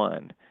only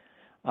one?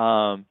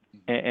 And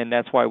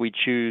that's why we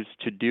choose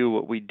to do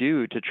what we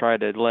do, to try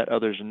to let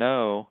others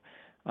know,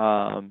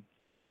 man,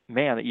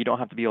 that you don't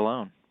have to be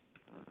alone.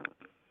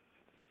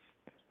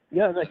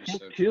 Yeah, and I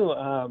think too,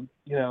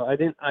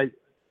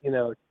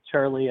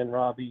 Charlie and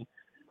Robbie,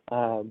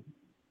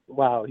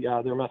 wow,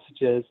 yeah, their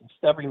messages,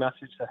 every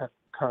message that has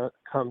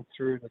come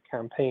through the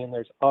campaign,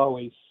 there's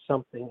always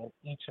something in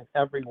each and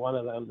every one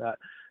of them that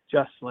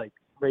just like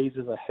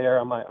raises a hair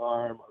on my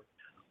arm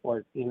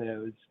or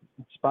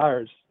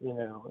inspires,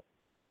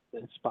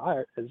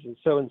 is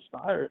so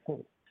inspired.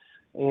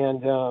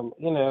 And,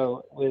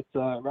 with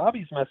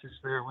Robbie's message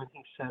there, when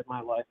he said,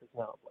 my life is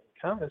now a blank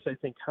canvas, I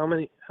think how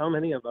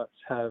many of us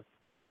have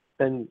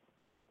been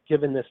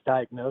given this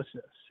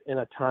diagnosis in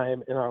a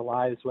time in our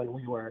lives when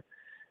we were,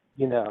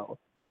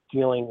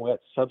 dealing with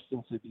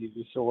substance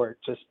abuse or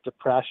just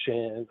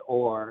depression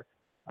or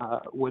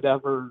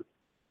whatever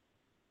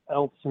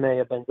else may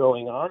have been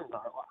going on in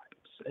our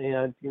lives.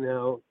 And,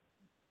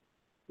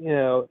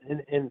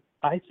 and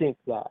I think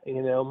that,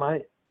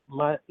 my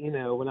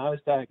when I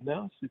was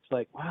diagnosed, it's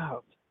like,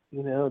 wow,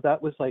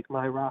 that was like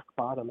my rock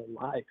bottom in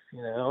life,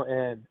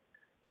 and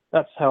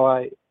that's how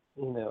I,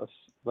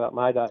 about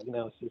my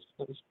diagnosis.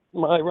 It was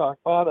my rock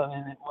bottom,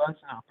 and it was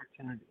an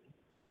opportunity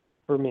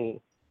for me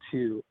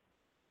to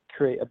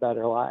create a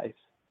better life.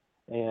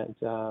 And,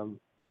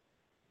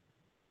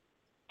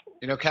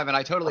 Kevin,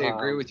 I totally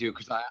agree with you,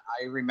 because I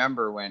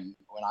remember when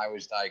I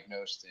was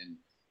diagnosed, and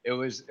it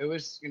was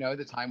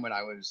the time when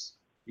I was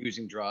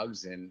using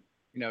drugs and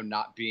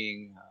not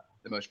being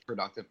the most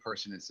productive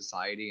person in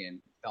society, and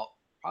felt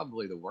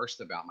probably the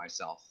worst about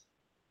myself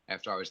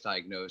after I was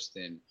diagnosed.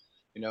 And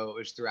it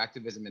was through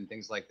activism and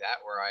things like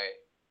that where I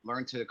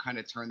learned to kind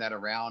of turn that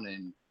around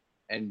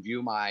and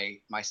view my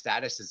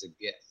status as a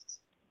gift,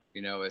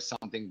 as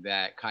something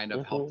that kind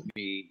of helped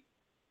me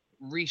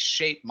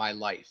reshape my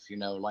life,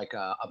 like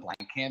a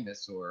blank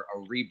canvas or a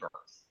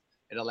rebirth.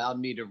 It allowed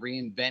me to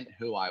reinvent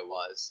who I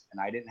was, and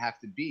I didn't have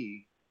to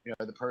be,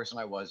 the person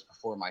I was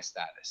before my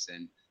status.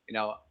 And,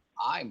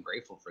 I'm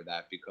grateful for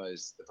that,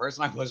 because the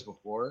person I was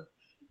before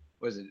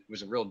was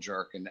a real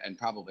jerk, and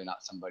probably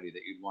not somebody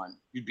that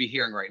you'd be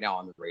hearing right now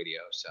on the radio.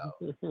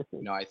 So,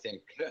 I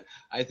think,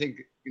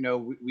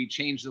 we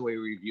change the way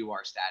we view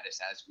our status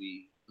as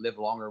we live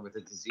longer with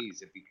the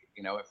disease. If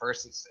at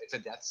first it's a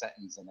death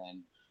sentence, and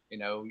then,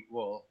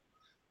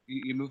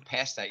 you move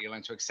past that, you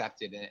learn to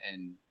accept it,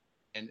 and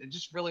it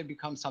just really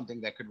becomes something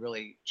that could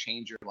really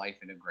change your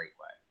life in a great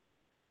way.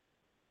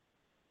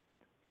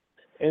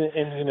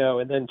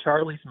 And then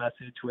Charlie's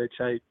message, which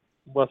I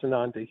wasn't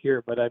on to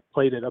hear, but I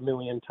played it a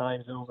million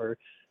times over.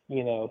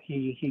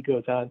 He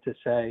goes on to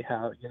say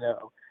how,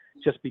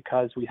 just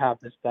because we have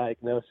this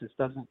diagnosis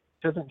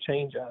doesn't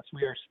change us.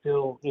 We are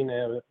still,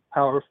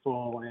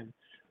 powerful, and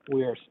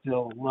we are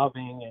still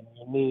loving and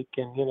unique,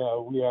 and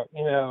we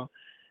are,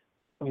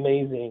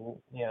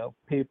 amazing,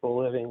 people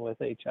living with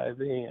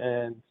HIV.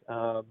 And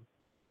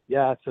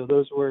so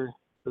those were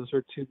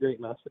two great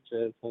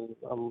messages, and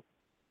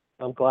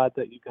I'm glad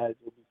that you guys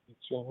will be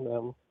featuring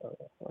them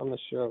on the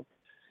show.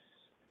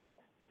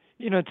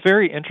 It's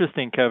very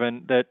interesting,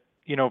 Kevin, that,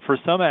 for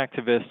some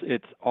activists,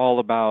 it's all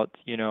about,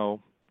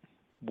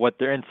 what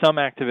they're, and some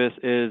activists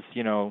is,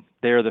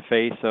 they're the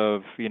face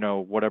of,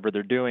 whatever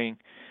they're doing.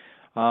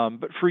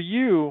 But for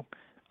you,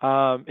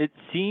 it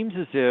seems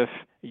as if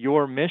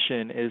your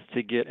mission is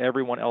to get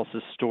everyone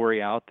else's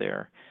story out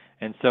there.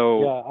 And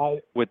so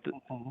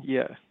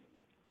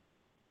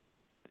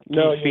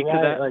No, you're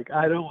right. Like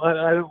I don't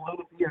want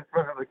to be in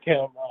front of a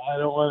camera. I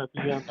don't want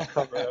to be on the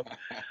cover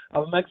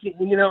of magazine.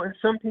 And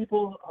some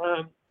people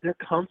they're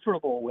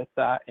comfortable with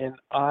that, and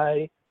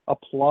I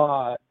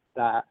applaud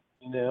that.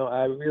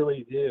 I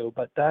really do.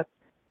 But that's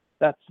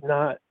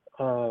not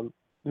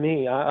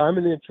me. I'm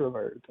an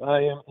introvert.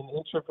 I am an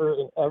introvert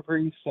in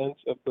every sense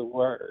of the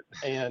word,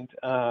 and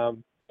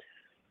I'm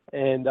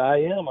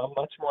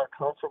much more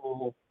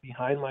comfortable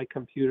behind my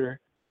computer,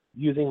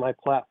 using my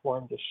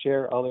platform to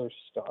share other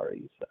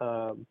stories.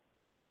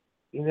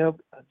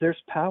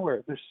 there's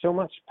power. There's so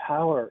much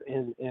power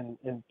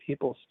in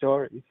people's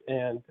stories,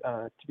 and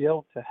to be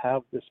able to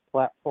have this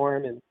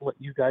platform and what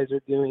you guys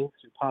are doing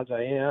through POZ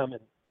and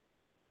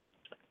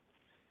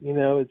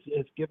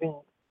it's giving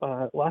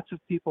lots of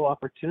people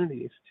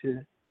opportunities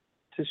to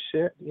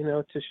share,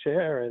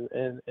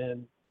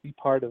 and be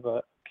part of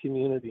a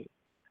community.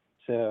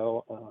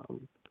 So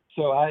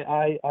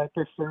I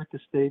prefer to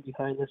stay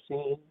behind the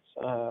scenes.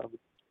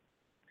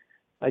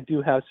 I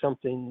do have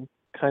something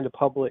kind of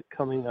public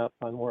coming up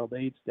on World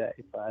AIDS Day,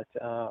 but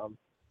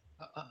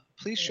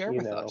please share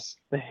with us.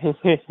 The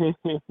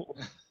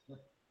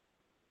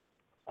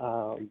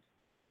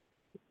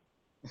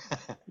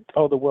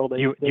World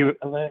AIDS Day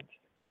event.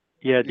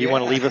 Yeah, do you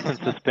want to leave us in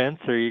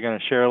suspense, or are you going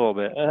to share a little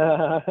bit?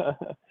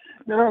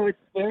 No,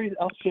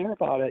 I'll share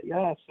about it.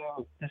 Yeah,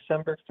 so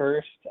December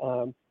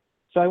 1st.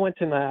 So I went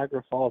to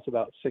Niagara Falls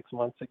about 6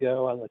 months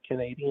ago on the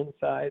Canadian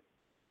side,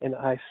 and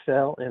I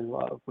fell in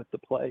love with the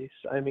place.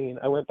 I mean,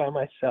 I went by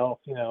myself,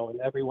 and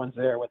everyone's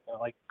there with their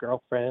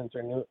girlfriends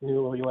or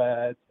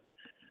newlyweds.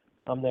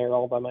 I'm there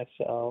all by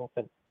myself,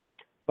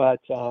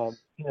 but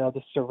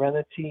the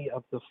serenity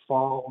of the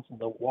falls and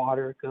the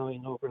water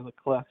going over the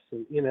cliffs,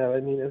 and it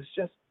was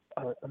just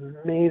an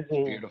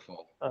amazing,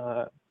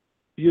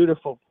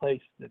 beautiful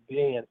place to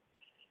be. And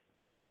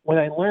when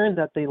I learned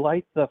that they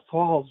light the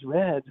falls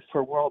red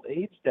for World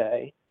AIDS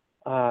Day,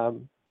 I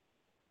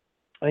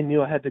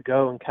knew I had to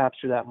go and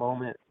capture that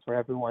moment for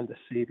everyone to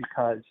see,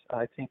 because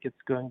I think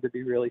it's going to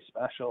be really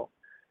special.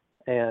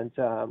 And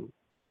I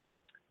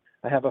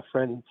have a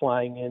friend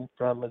flying in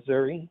from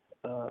Missouri.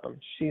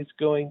 She's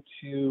going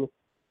to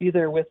be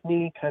there with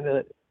me, kind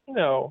of,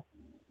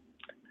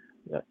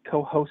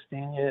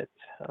 co-hosting it.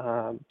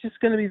 Just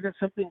going to be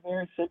something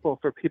very simple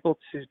for people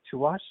to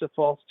watch the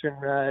falls turn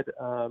red,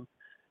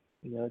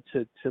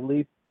 to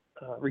leave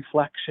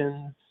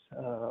reflections,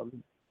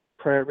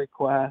 prayer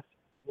requests,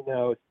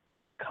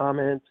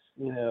 comments,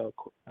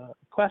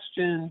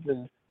 questions,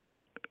 and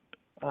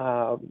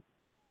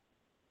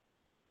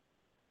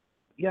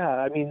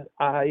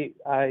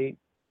I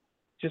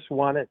just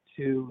wanted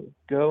to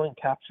go and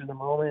capture the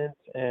moment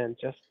and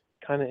just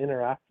kind of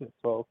interact with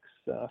folks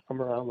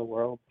from around the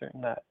world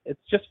during that.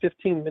 It's just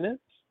 15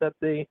 minutes that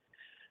they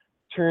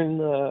turn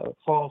the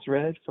falls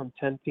red from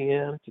 10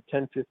 p.m. to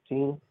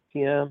 10:15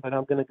 p.m., but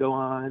I'm going to go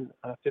on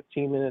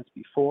 15 minutes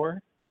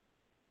before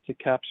to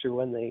capture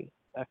when they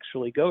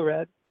actually go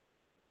red.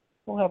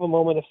 We'll have a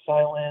moment of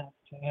silence.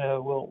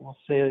 We'll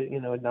say a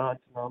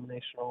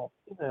non-denominational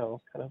kind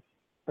of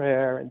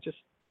prayer, and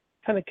just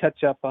kind of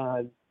catch up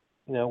on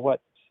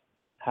what's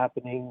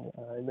happening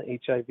in the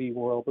HIV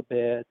world a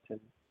bit, and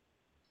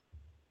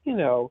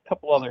a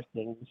couple other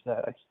things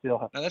that I still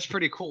have. Now, that's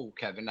pretty cool,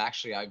 Kevin.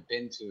 Actually, I've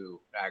been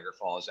to Niagara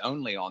Falls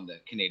only on the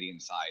Canadian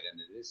side, and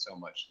it is so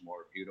much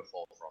more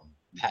beautiful from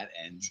that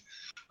end.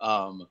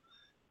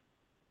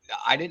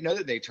 I didn't know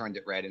that they turned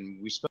it red,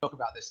 and we spoke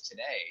about this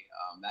today.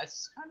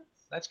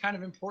 That's kind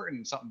of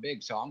important, something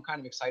big. So I'm kind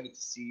of excited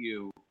to see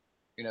you,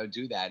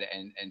 do that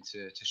and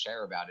to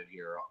share about it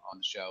here on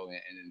the show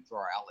and through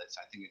our outlets.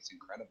 I think it's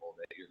incredible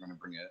that you're going to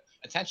bring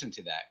attention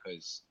to that,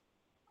 because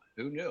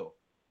who knew?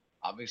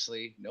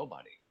 Obviously,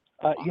 nobody.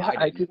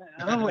 I didn't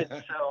know it.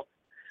 So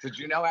did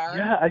you know, Aaron?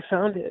 Yeah, I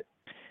found it.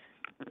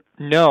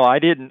 No, I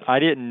didn't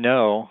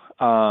know.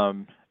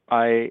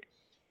 I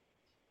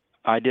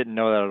didn't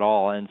know that at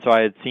all, and so I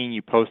had seen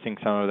you posting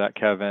some of that,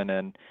 Kevin,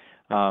 and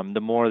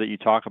the more that you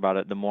talk about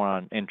it, the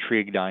more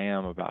intrigued I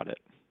am about it.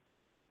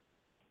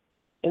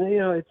 And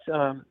it's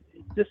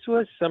this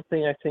was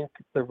something I think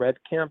the Red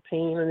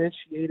campaign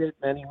initiated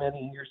many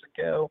years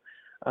ago,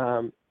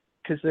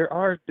 because there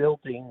are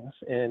buildings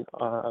and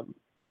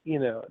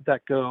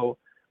that go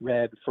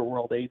red for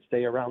World AIDS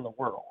Day around the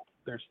world.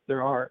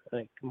 There are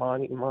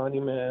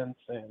monuments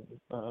and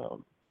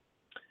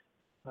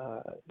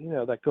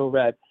that go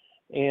red.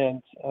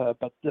 And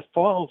but the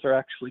falls are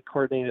actually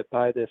coordinated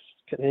by this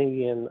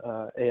Canadian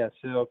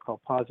ASO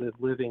called Positive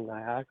Living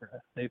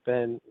Niagara. They've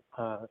been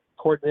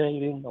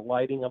coordinating the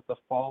lighting of the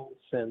falls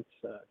since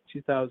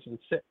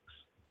 2006.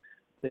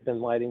 They've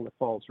been lighting the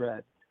falls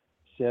red.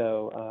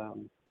 So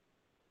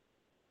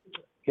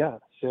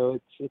so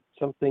it's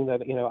something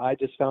that I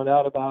just found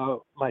out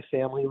about. My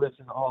family lives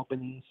in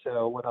Albany,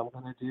 so what I'm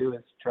going to do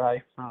is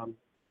drive from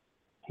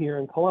here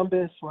in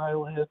Columbus, where I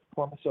live,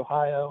 Columbus,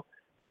 Ohio,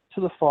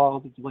 to the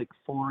falls. It's like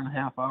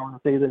 4.5 hours,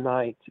 day to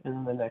night, and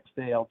then the next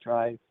day I'll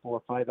drive 4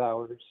 or 5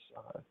 hours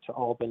to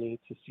Albany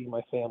to see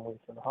my family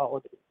for the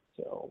holidays.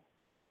 So,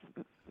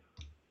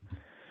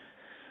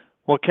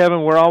 well,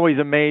 Kevin, we're always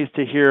amazed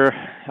to hear.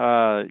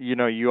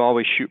 You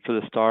always shoot for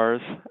the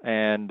stars,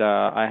 and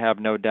I have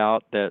no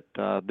doubt that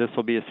this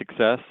will be a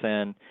success.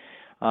 And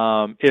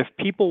if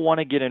people want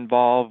to get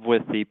involved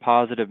with the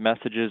positive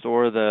messages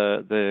or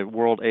the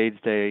World AIDS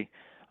Day,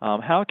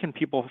 how can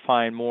people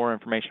find more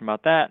information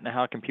about that, and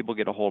how can people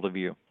get a hold of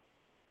you?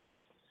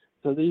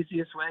 So the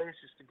easiest way is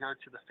just to go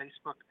to the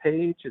Facebook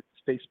page. It's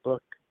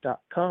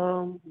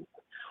facebook.com.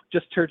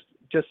 Just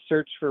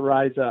search for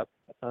Rise Up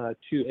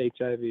to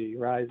HIV.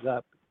 Rise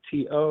Up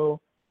TO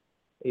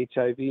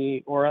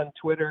HIV, or on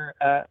Twitter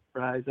at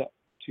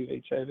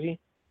RiseUp2HIV.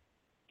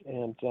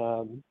 And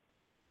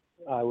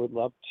I would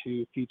love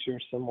to feature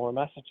some more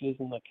messages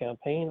in the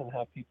campaign and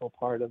have people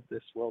part of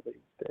this World AIDS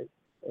Day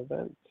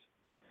event.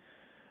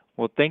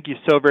 Well, thank you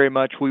so very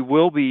much.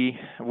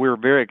 We're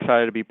very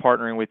excited to be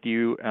partnering with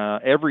you.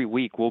 Every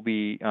week we'll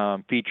be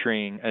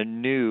featuring a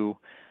new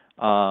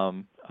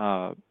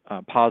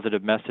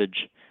positive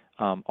message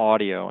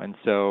audio. And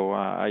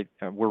so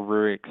we're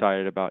very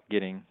excited about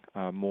getting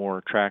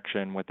more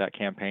traction with that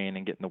campaign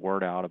and getting the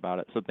word out about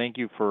it. So thank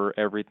you for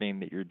everything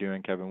that you're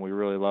doing, Kevin. We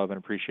really love and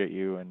appreciate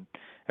you and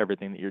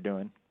everything that you're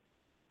doing.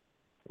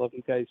 Love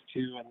you guys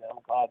too, and I'm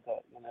glad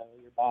that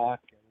you're back,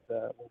 and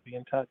we'll be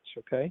in touch.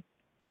 Okay.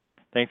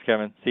 Thanks,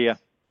 Kevin. See ya.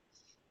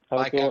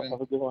 Bye, Kevin.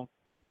 Have a good one.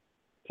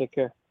 Take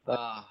care.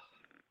 Bye.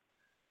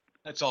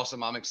 That's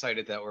awesome. I'm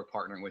excited that we're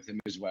partnering with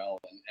him as well,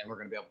 and we're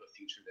going to be able to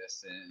feature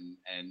this and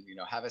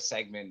have a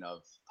segment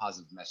of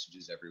positive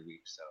messages every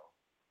week. So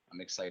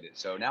I'm excited.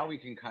 So now we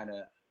can kind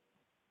of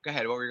go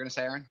ahead. What were you going to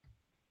say, Aaron?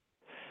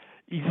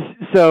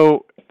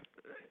 So,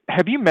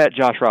 have you met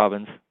Josh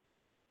Robbins?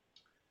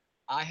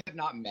 I have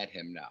not met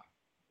him. No,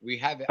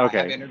 okay.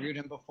 I have interviewed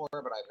him before,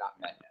 but I've not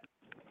met him.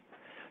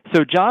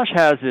 So Josh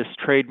has this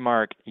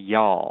trademark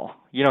y'all,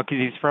 because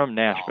he's from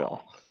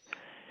Nashville.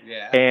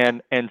 Yeah.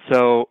 And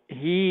so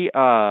he,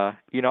 I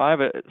have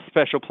a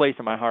special place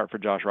in my heart for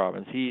Josh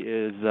Robbins.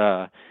 He's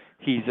a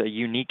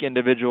unique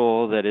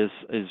individual that is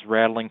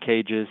rattling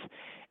cages.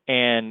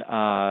 And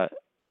I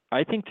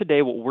think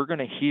today what we're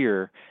going to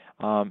hear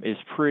is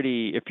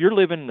pretty, if you're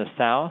living in the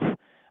South,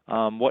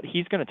 what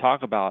he's going to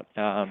talk about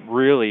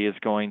really is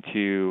going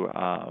to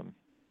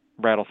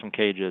rattle some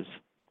cages,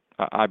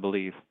 I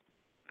believe.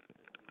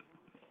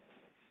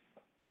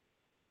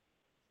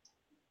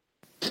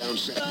 We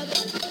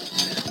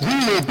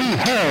will be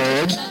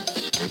heard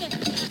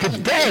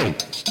today.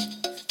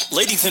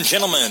 Ladies and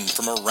gentlemen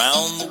from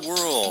around the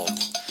world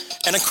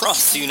and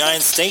across the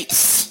United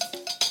States.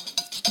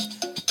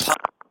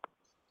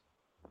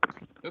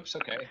 Oops,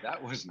 okay,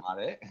 that was not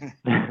it.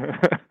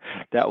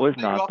 That was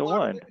not the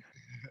one.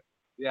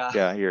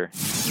 Yeah, here.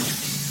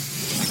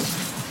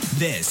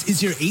 This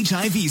is your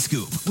HIV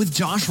Scoop with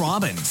Josh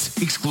Robbins,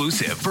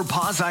 exclusive for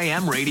POZ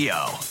IM Radio.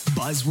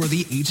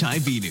 Buzzworthy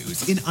HIV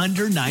news in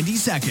under 90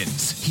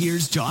 seconds.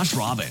 Here's Josh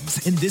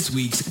Robbins in this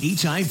week's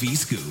HIV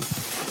Scoop.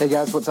 Hey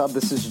guys, what's up?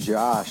 This is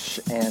Josh,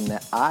 and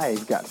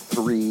I've got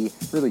 3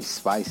 really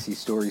spicy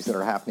stories that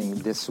are happening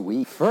this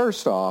week.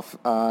 First off,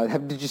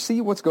 did you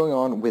see what's going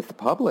on with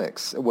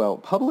Publix? Well,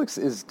 Publix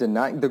is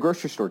denying, the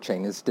grocery store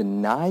chain is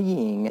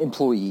denying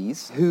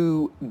employees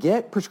who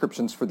get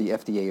prescriptions for the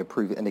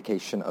FDA-approved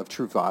indication of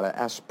Truvada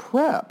as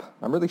PrEP.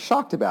 I'm really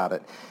shocked about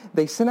it.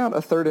 They sent out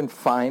a third and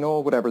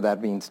final, whatever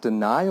that means,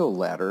 denial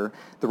letter,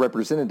 the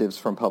representatives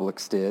from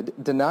Publix did,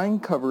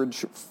 denying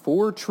coverage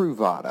for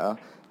Truvada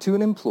to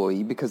an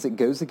employee because it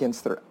goes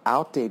against their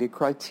outdated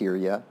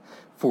criteria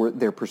for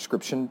their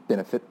prescription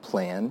benefit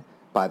plan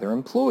by their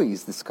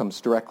employees. This comes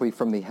directly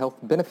from the Health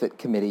Benefit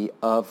Committee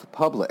of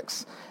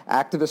Publix.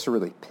 Activists are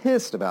really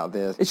pissed about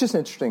this. It's just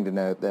interesting to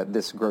note that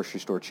this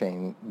grocery store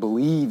chain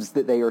believes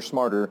that they are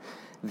smarter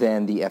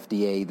than the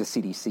FDA, the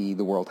CDC,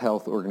 the World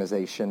Health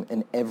Organization,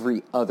 and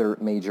every other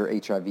major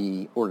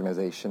HIV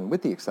organization,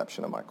 with the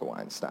exception of Michael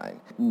Weinstein.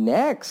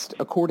 Next,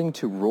 according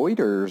to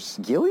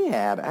Reuters, Gilead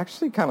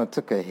actually kind of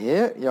took a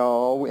hit,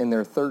 y'all, in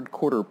their third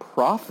quarter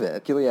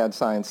profit. Gilead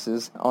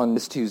Sciences, on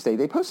this Tuesday,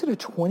 they posted a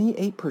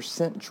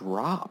 28%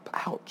 drop,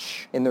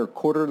 ouch, in their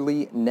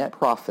quarterly net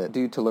profit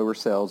due to lower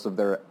sales of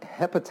their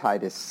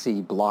hepatitis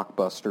C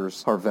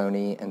blockbusters,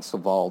 Harvoni and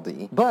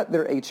Sovaldi. But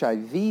their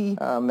HIV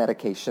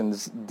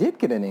medications did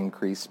get an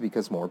increase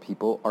because more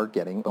people are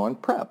getting on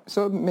PrEP.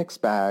 So a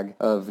mixed bag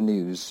of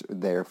news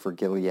there for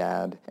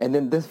Gilead. And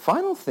then the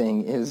final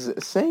thing is,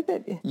 say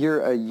that you're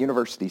a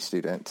university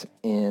student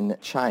in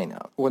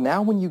China. Well,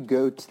 now when you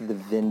go to the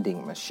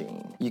vending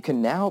machine, you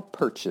can now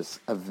purchase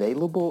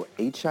available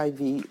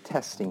HIV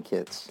testing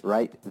kits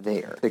right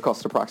there. They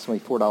cost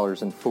approximately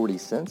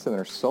 $4.40 and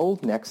they're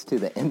sold next to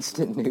the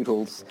instant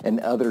noodles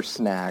and other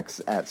snacks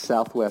at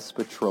Southwest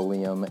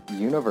Petroleum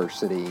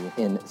University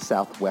in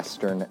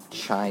southwestern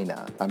China.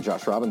 I'm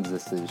Josh Robbins.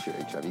 This is your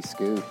HIV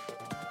Scoop.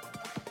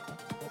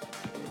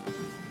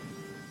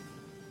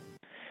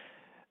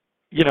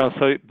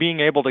 So being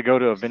able to go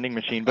to a vending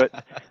machine, but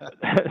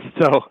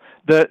so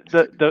the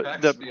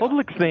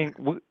Publix thing,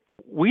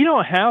 we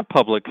don't have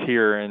Publix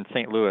here in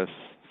St. Louis,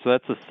 so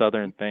that's a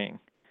southern thing.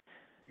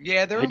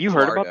 Yeah, had you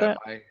heard about that?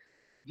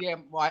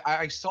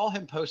 I saw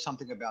him post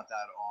something about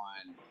that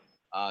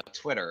on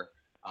Twitter,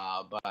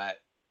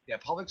 but yeah,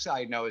 Publix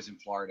I know is in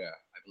Florida,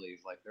 I believe.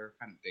 Like they're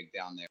kind of big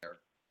down there.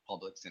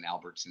 Publix and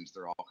Albertsons,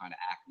 they're all kind of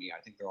Acme. I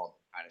think they're all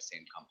kind of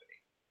same company.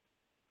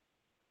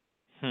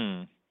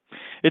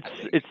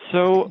 It's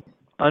so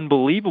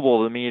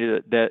unbelievable to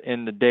me that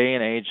in the day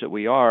and age that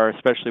we are,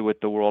 especially with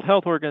the World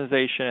Health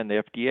Organization and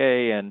the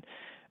FDA,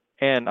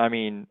 and I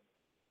mean,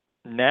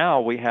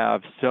 now we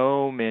have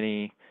so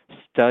many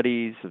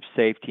studies of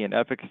safety and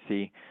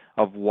efficacy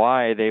of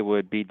why they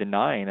would be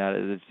denying that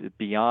is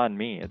beyond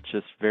me. It's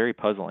just very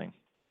puzzling.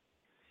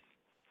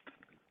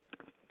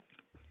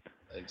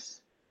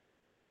 It's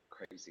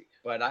crazy,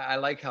 but I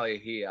like how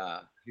he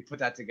put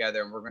that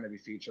together, and we're going to be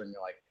featuring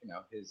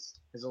his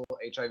little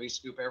HIV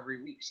scoop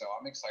every week. So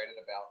I'm excited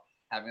about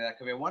having that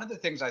come in. One of the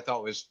things I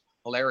thought was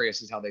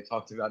hilarious is how they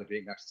talked about it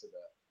being next to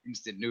the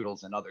instant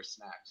noodles and other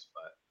snacks.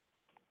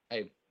 But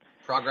hey,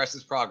 progress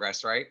is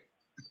progress, right?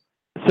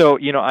 So,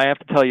 I have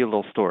to tell you a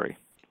little story.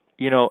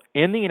 In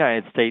the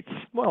United States,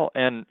 well,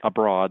 and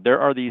abroad, there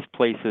are these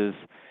places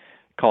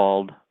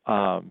called,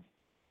 they're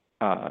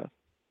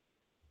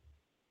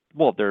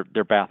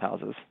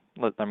bathhouses.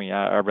 I mean,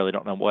 I really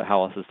don't know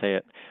how else to say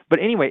it. But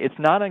anyway, it's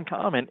not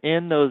uncommon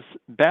in those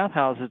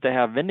bathhouses to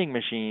have vending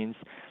machines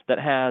that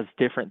has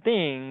different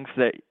things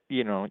that,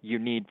 you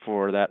need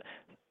for that.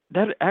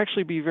 That'd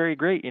actually be very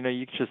great.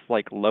 You could just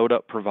load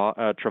up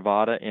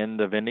Truvada in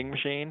the vending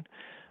machine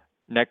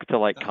next to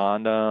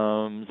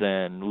condoms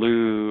and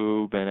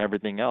lube and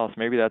everything else.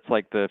 Maybe that's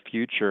the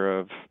future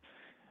of,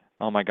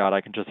 oh my God,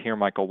 I can just hear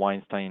Michael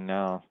Weinstein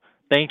now.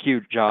 Thank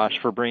you, Josh,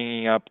 for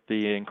bringing up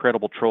the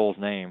Incredible Troll's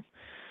name.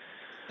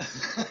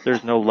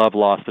 There's no love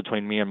lost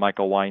between me and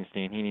Michael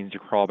Weinstein. He needs to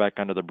crawl back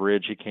under the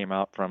bridge he came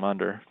out from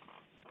under.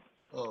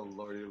 Oh,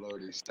 lordy.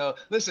 So,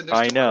 listen,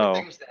 there's two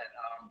other things that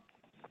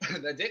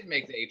that didn't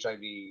make the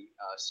HIV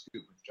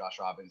scoop with Josh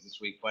Robbins this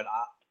week, but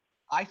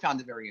I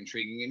found it very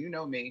intriguing. And you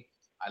know me,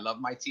 I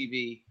love my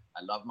TV.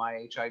 I love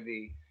my HIV.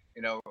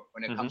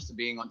 When it comes to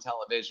being on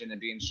television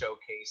and being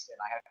showcased, and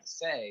I have to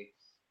say,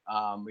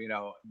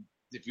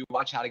 if you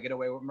watch How to Get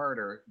Away with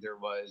Murder, there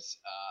was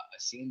a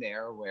scene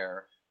there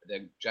where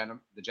the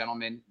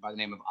gentleman by the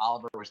name of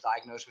Oliver was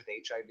diagnosed with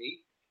HIV,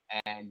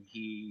 and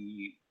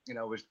he,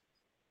 was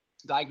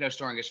diagnosed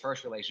during his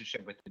first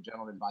relationship with the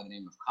gentleman by the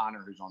name of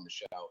Connor, who's on the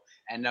show.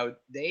 And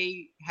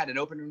they had an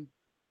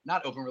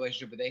not open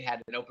relationship, but they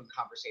had an open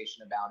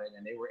conversation about it,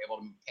 and they were able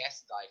to move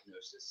past the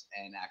diagnosis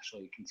and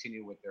actually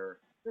continue with their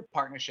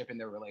partnership and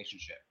their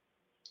relationship.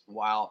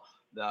 While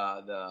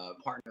the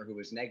partner who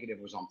was negative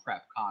was on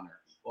PrEP, Connor.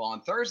 Well,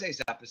 on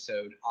Thursday's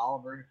episode,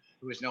 Oliver,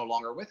 who is no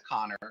longer with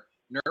Connor,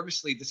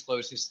 nervously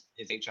disclosed his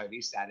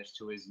HIV status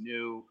to his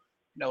new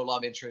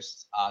love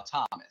interest,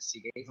 Thomas.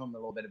 He gave him a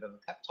little bit of a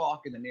pep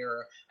talk in the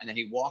mirror, and then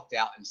he walked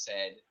out and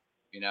said,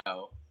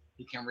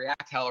 he can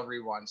react however he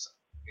wants,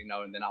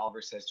 and then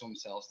Oliver says to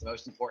himself, the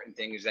most important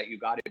thing is that you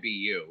got to be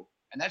you.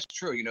 And that's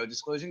true.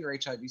 Disclosing your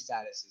HIV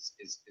status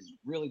is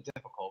really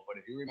difficult, but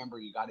if you remember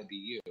you got to be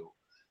you,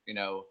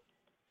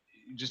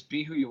 just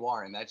be who you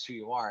are, and that's who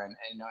you are. And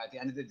at the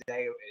end of the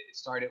day, it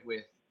started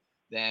with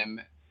them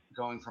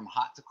going from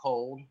hot to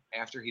cold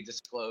after he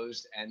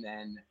disclosed, and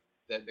then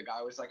the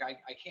guy was like, I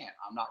can't,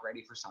 I'm not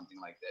ready for something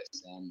like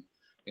this. And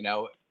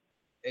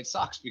it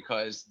sucks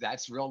because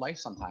that's real life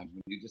sometimes.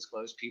 When you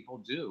disclose, people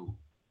do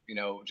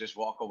just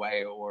walk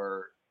away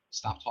or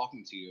stop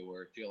talking to you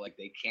or feel like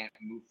they can't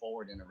move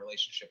forward in a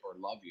relationship or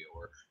love you,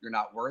 or you're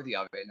not worthy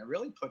of it. And it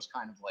really puts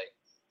kind of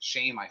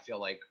shame, I feel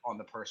like, on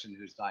the person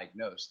who's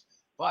diagnosed.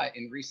 But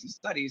in recent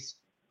studies,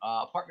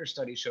 partner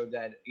studies showed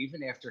that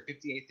even after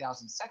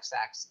 58,000 sex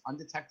acts,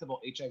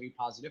 undetectable HIV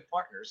positive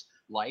partners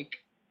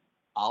like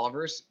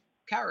Oliver's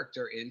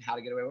character in How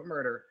to Get Away with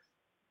Murder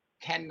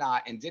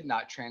cannot and did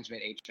not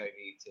transmit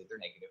HIV to their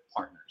negative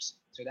partners.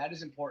 So that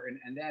is important.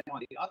 And then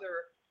on the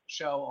other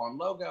show on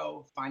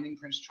Logo, Finding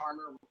Prince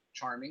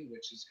Charming,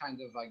 which is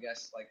kind of, I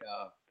guess, like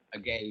a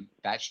gay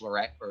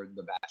bachelorette or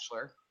The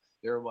Bachelor,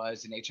 there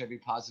was an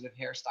HIV positive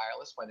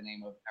hairstylist by the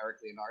name of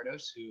Eric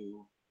Leonardos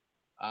who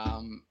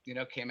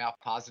came out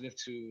positive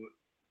to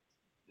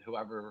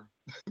whoever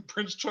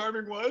Prince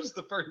Charming was,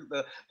 the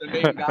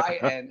main guy,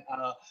 and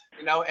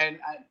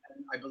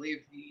I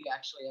believe he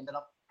actually ended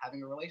up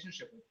having a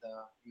relationship with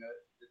the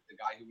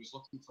guy who was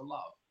looking for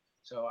love.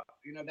 So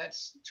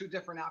that's two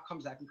different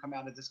outcomes that can come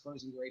out of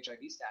disclosing your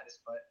HIV status,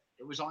 but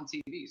it was on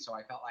TV, so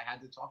I felt I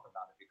had to talk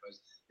about it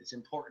because it's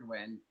important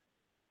when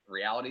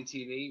reality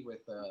TV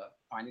with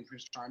Finding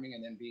Prince Charming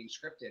and then being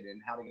scripted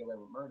and How to Get Away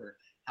with Murder,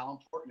 how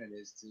important it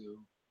is to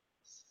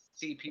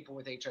see people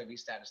with HIV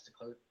status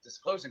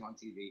disclosing on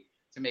TV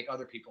to make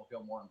other people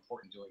feel more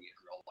important doing it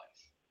in real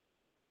life.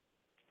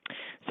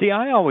 See,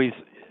 I always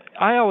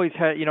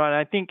had, and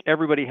I think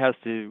everybody has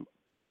to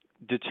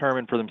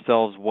determine for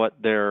themselves what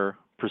their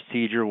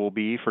procedure will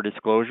be for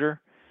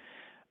disclosure.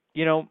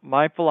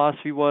 My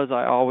philosophy was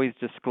I always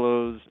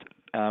disclosed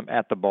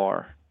at the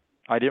bar.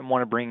 I didn't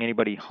want to bring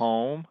anybody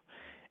home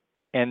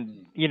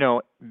and,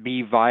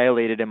 be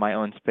violated in my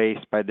own space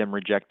by them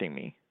rejecting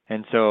me.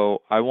 And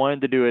so I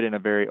wanted to do it in a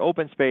very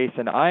open space,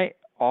 and I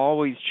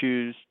always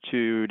choose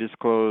to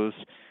disclose,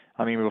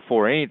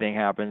 before anything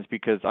happens,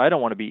 because I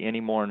don't want to be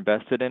any more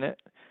invested in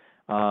it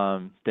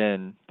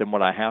than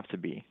what I have to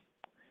be.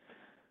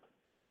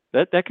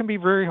 That can be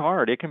very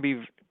hard. It can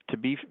be to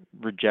be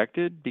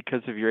rejected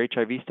because of your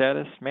HIV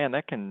status. Man,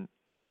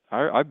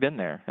 I've been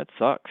there. That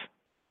sucks.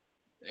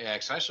 Yeah,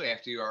 especially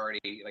after you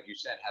already, like you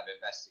said, have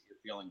invested your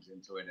feelings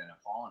into it and have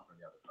fallen for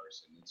the other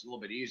person. It's a little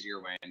bit easier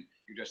when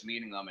you're just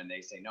meeting them and they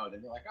say no.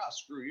 Then you're like, oh,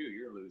 screw you,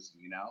 you're losing,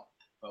 you know.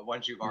 But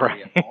once you've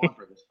already Right. have fallen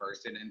for this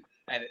person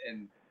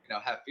and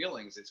have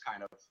feelings, it's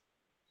kind of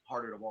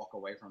harder to walk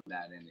away from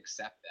that and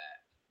accept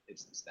that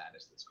it's the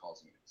status that's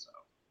causing it. So,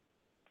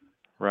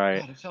 Right.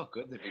 God, it felt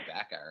good to be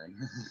back, Aaron.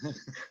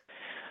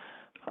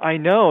 I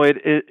know it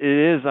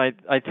is.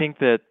 I think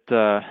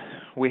that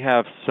we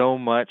have so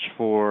much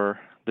for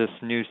this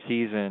new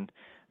season,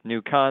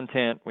 new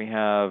content. We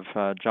have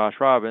Josh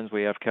Robbins,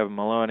 we have Kevin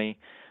Maloney,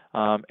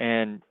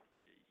 and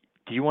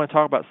do you want to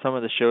talk about some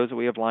of the shows that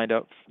we have lined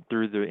up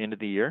through the end of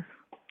the year?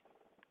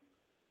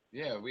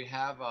 Yeah, we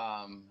have.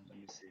 Let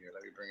me see here.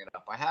 Let me bring it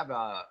up. I have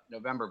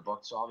November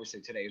booked. So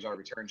obviously today is our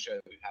return show.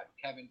 We've had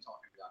Kevin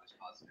talking about his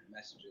positive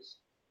messages,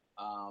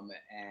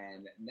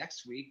 and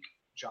next week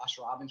Josh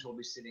Robbins will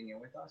be sitting in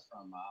with us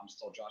from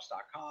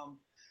I'mStillJosh.com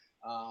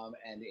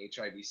and the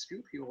HIV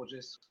Scoop. He will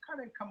just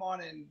kind of come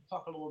on and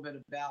talk a little bit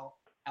about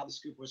how the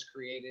Scoop was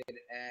created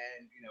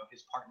and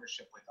his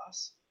partnership with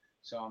us.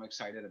 So I'm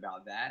excited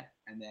about that.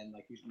 And then,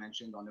 like you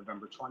mentioned, on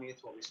November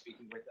 20th, we'll be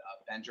speaking with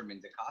Benjamin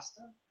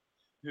DaCosta,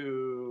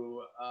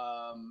 who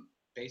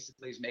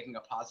basically is making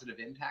a positive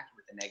impact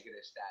with a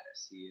negative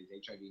status. He is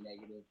HIV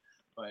negative,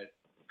 but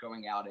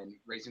going out and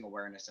raising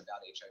awareness about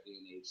HIV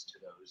and AIDS to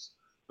those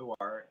who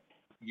are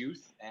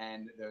youth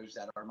and those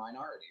that are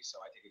minorities. So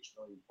I think it's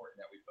really important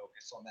that we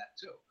focus on that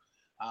too.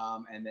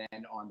 And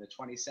then on the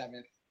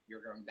 27th,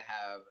 you're going to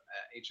have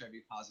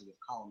HIV positive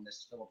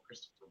columnist Philip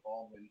Christopher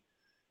Baldwin,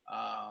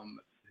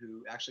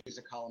 who actually is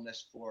a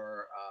columnist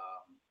for,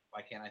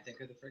 why can't I think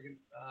of the friggin'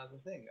 the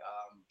thing?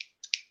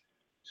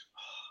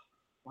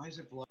 Why is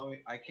it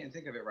blowing? I can't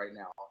think of it right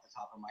now off the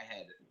top of my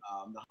head.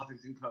 The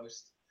Huffington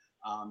Post,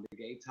 the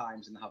Gay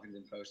Times, and the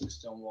Huffington Post, the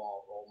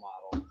Stonewall role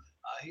model.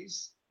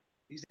 He's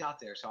out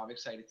there, so I'm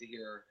excited to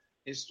hear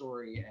his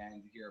story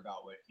and hear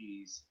about what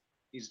he's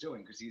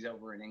doing, because he's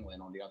over in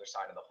England on the other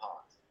side of the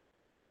pond.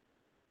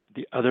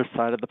 The other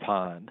side of the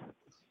pond.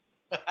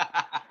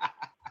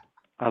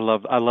 I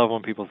love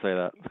when people say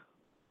that.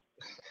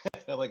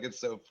 Like it's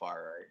so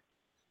far, right?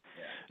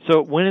 Yeah.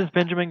 So when is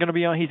Benjamin going to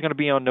be on? He's going to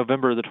be on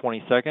November the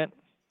 22nd.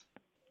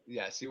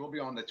 Yes, he will be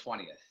on the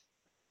 20th.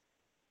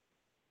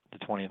 The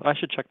 20th. I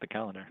should check the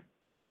calendar.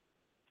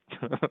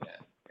 Yeah.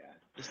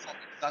 Just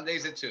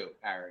Sundays at 2,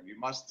 Aaron. You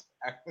must.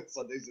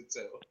 Sundays at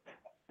 2.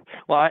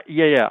 Well,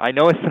 yeah. I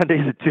know it's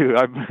Sundays at 2.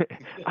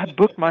 I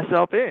booked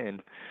myself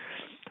in.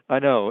 I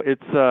know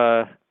it's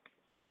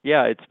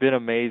it's been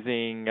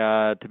amazing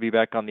to be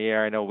back on the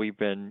air. I know we've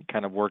been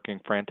kind of working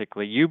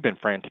frantically. You've been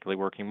frantically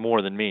working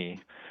more than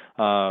me,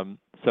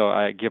 so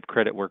I give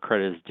credit where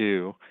credit is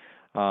due.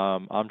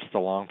 I'm just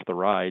along for the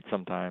ride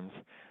sometimes.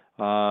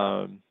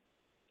 So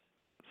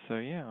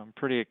yeah, I'm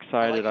pretty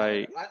excited.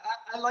 I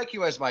like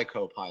you as my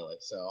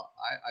co-pilot, so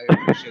I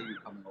appreciate you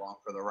coming along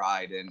for the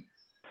ride, and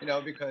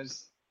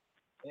because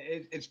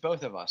it's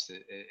both of us.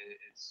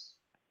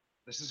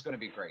 This is going to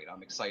be great.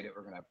 I'm excited.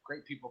 We're going to have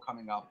great people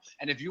coming up,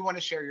 and if you want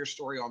to share your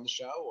story on the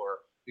show or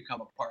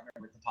become a partner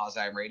with the POZ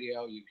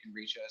Radio, you can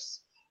reach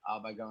us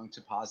by going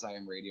to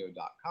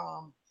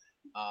POZIamRadio.com.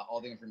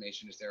 All the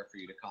information is there for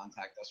you to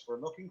contact us.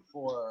 We're looking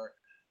for,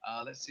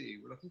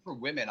 we're looking for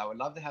women. I would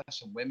love to have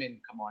some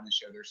women come on and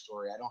share their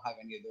story. I don't have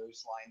any of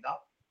those lined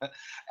up.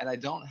 And I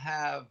don't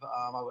have,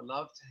 I would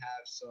love to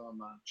have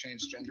some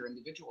transgender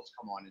individuals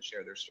come on and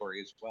share their story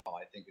as well.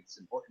 I think it's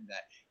important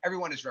that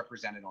everyone is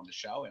represented on the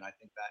show. And I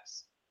think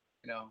that's,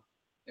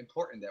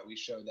 important that we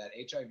show that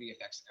HIV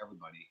affects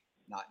everybody,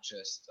 not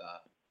just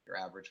your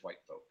average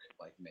white folk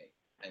like me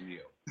and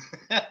you.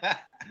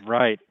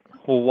 Right.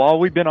 Well, while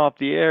we've been off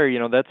the air,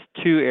 that's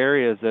two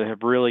areas that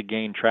have really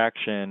gained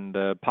traction.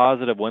 The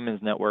Positive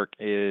Women's Network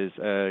is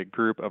a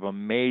group of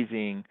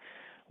amazing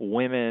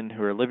women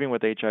who are living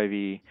with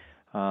HIV,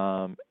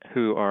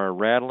 who are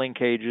rattling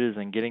cages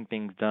and getting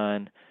things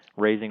done,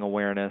 raising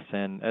awareness,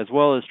 and as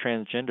well as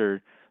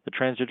transgender. The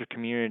transgender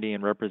community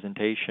and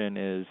representation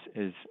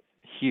is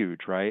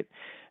huge, right?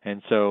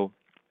 And so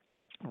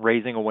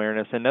raising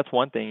awareness, and that's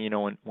one thing,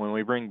 when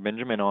we bring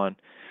Benjamin on,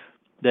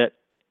 that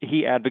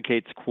he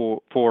advocates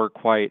for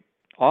quite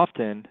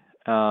often.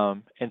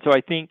 And so I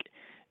think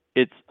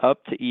it's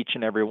up to each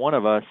and every one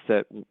of us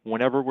that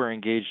whenever we're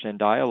engaged in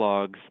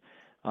dialogues,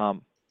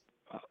 I'm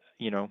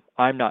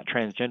not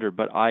transgender,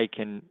 but I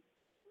can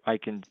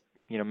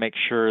make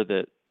sure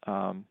that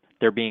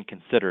they're being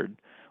considered,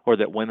 or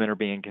that women are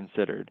being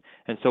considered.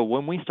 And so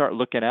when we start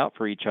looking out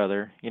for each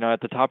other,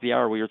 at the top of the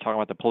hour we were talking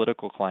about the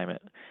political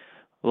climate.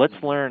 Let's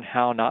learn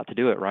how not to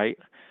do it, right?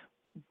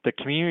 The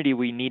community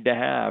we need to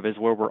have is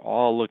where we're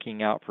all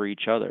looking out for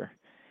each other.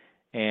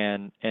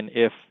 And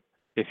if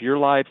your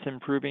life's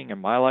improving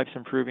and my life's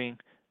improving,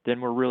 then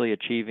we're really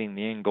achieving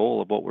the end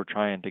goal of what we're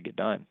trying to get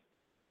done,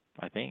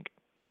 I think.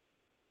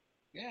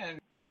 Yeah,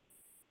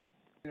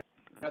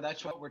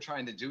 that's what we're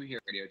trying to do here,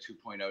 Radio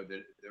 2.0, the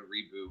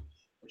reboot.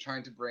 We're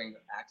trying to bring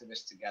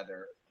activists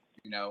together,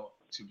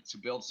 to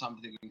build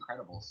something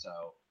incredible.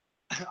 So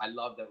I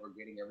love that we're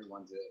getting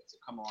everyone to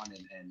come on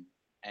and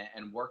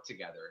and work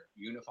together,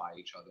 unify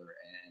each other,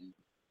 and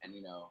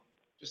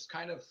just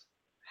kind of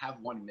have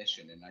one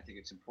mission. And I think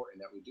it's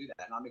important that we do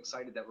that. And I'm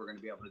excited that we're going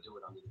to be able to do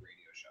it on the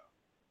radio show.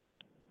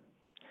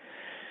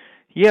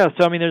 Yeah,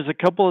 so I mean, there's a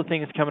couple of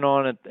things coming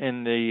on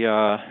in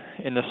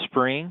the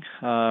spring.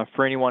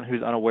 For anyone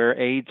who's unaware,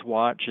 AIDS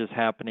Watch is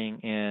happening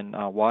in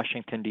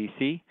Washington,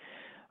 D.C.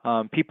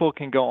 People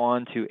can go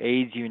on to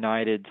AIDS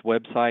United's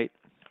website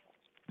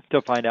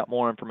to find out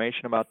more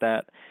information about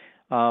that.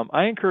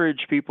 I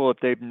encourage people, if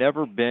they've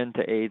never been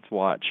to AIDS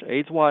Watch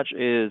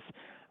is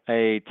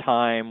a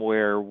time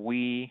where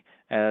we,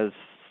 as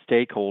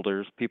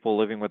stakeholders, people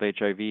living with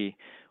HIV,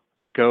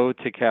 go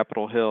to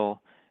Capitol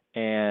Hill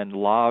and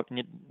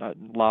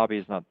lobby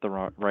is not the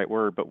right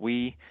word, but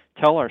we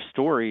tell our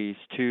stories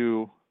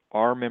to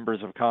our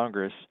members of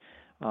Congress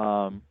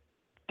to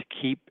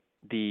keep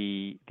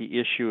the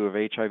issue of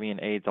HIV and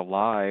AIDS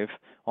alive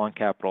on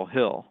Capitol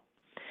Hill.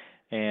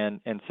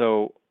 And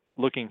so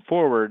looking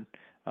forward,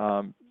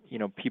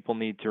 people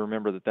need to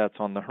remember that that's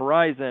on the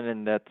horizon,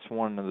 and that's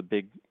one of the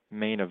big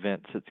main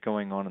events that's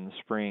going on in the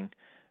spring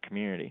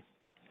community.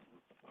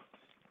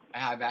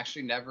 I've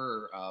actually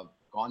never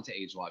gone to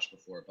AIDS Watch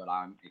before, but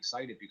I'm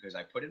excited because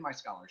I put in my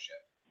scholarship.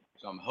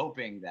 So I'm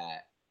hoping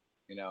that,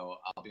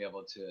 I'll be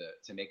able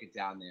to make it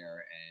down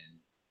there and,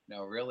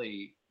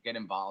 really get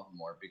involved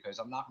more, because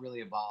I'm not really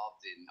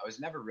involved I was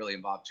never really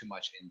involved too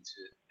much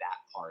into that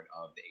part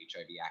of the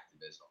HIV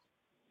activism,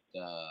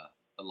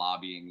 the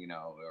lobbying,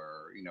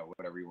 or,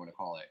 whatever you want to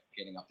call it,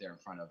 getting up there in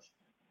front of,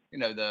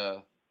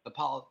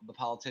 the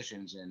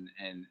politicians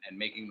and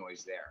making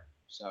noise there.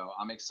 So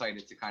I'm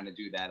excited to kind of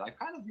do that. I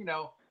kind of,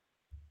 now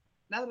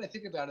that I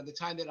think about it, the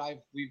time that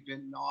we've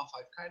been off,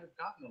 I've kind of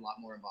gotten a lot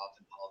more involved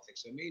in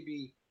politics. So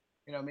maybe,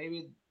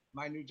 maybe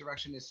my new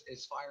direction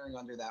is firing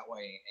under that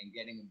way and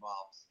getting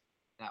involved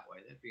that way.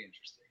 That'd be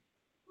interesting.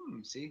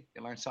 See,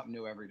 you learn something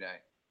new every day.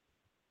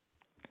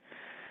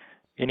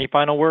 Any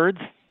final words?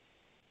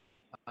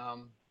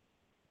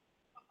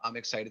 I'm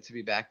excited to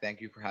be back.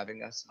 Thank you for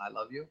having us, and I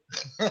love you.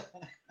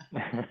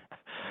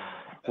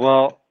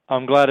 Well,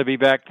 I'm glad to be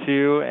back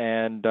too,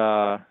 and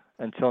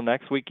until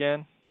next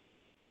weekend,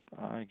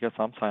 I guess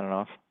I'm signing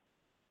off.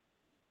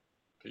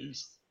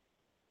 Peace.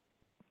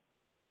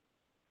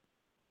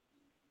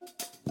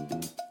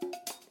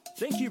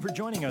 Thank you for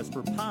joining us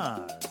for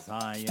POZ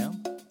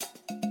IM.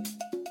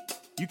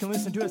 You can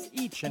listen to us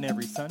each and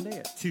every Sunday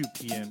at 2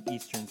 p.m.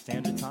 Eastern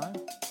Standard Time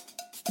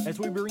as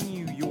we bring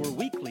you your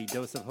weekly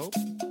dose of hope.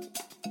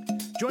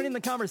 Join in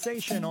the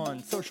conversation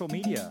on social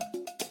media,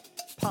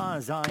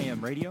 POZ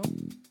IM Radio,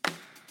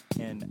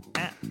 and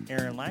at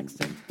Aaron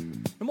Laxton.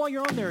 And while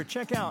you're on there,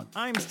 check out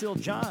I'm Still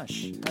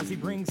Josh as he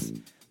brings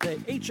the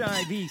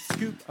HIV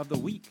scoop of the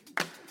week.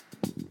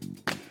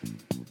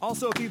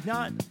 Also, if you've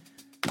not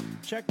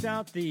checked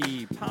out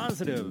the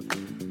positive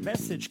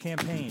message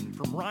campaign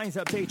from Rise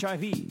Up to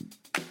HIV,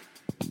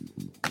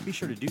 be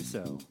sure to do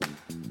so.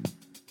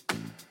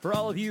 For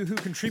all of you who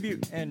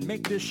contribute and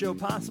make this show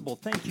possible,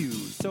 thank you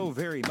so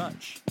very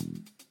much.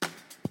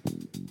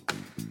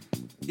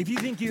 If you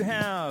think you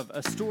have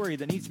a story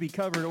that needs to be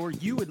covered, or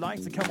you would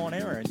like to come on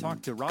air and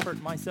talk to Robert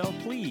and myself,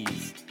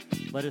 please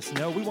let us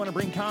know. We want to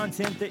bring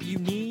content that you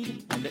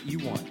need and that you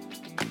want.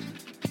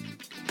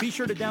 Be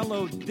sure to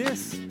download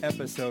this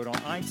episode on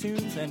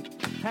iTunes and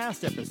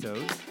past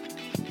episodes.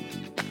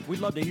 We'd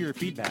love to hear your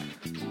feedback.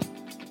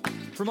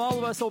 From all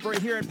of us over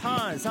here at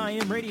POZ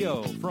IM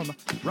Radio, from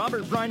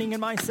Robert, Breining, and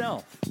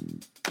myself,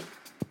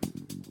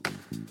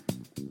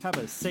 have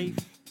a safe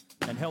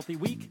and healthy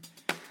week.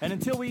 And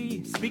until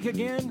we speak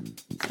again,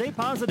 stay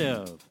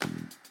positive.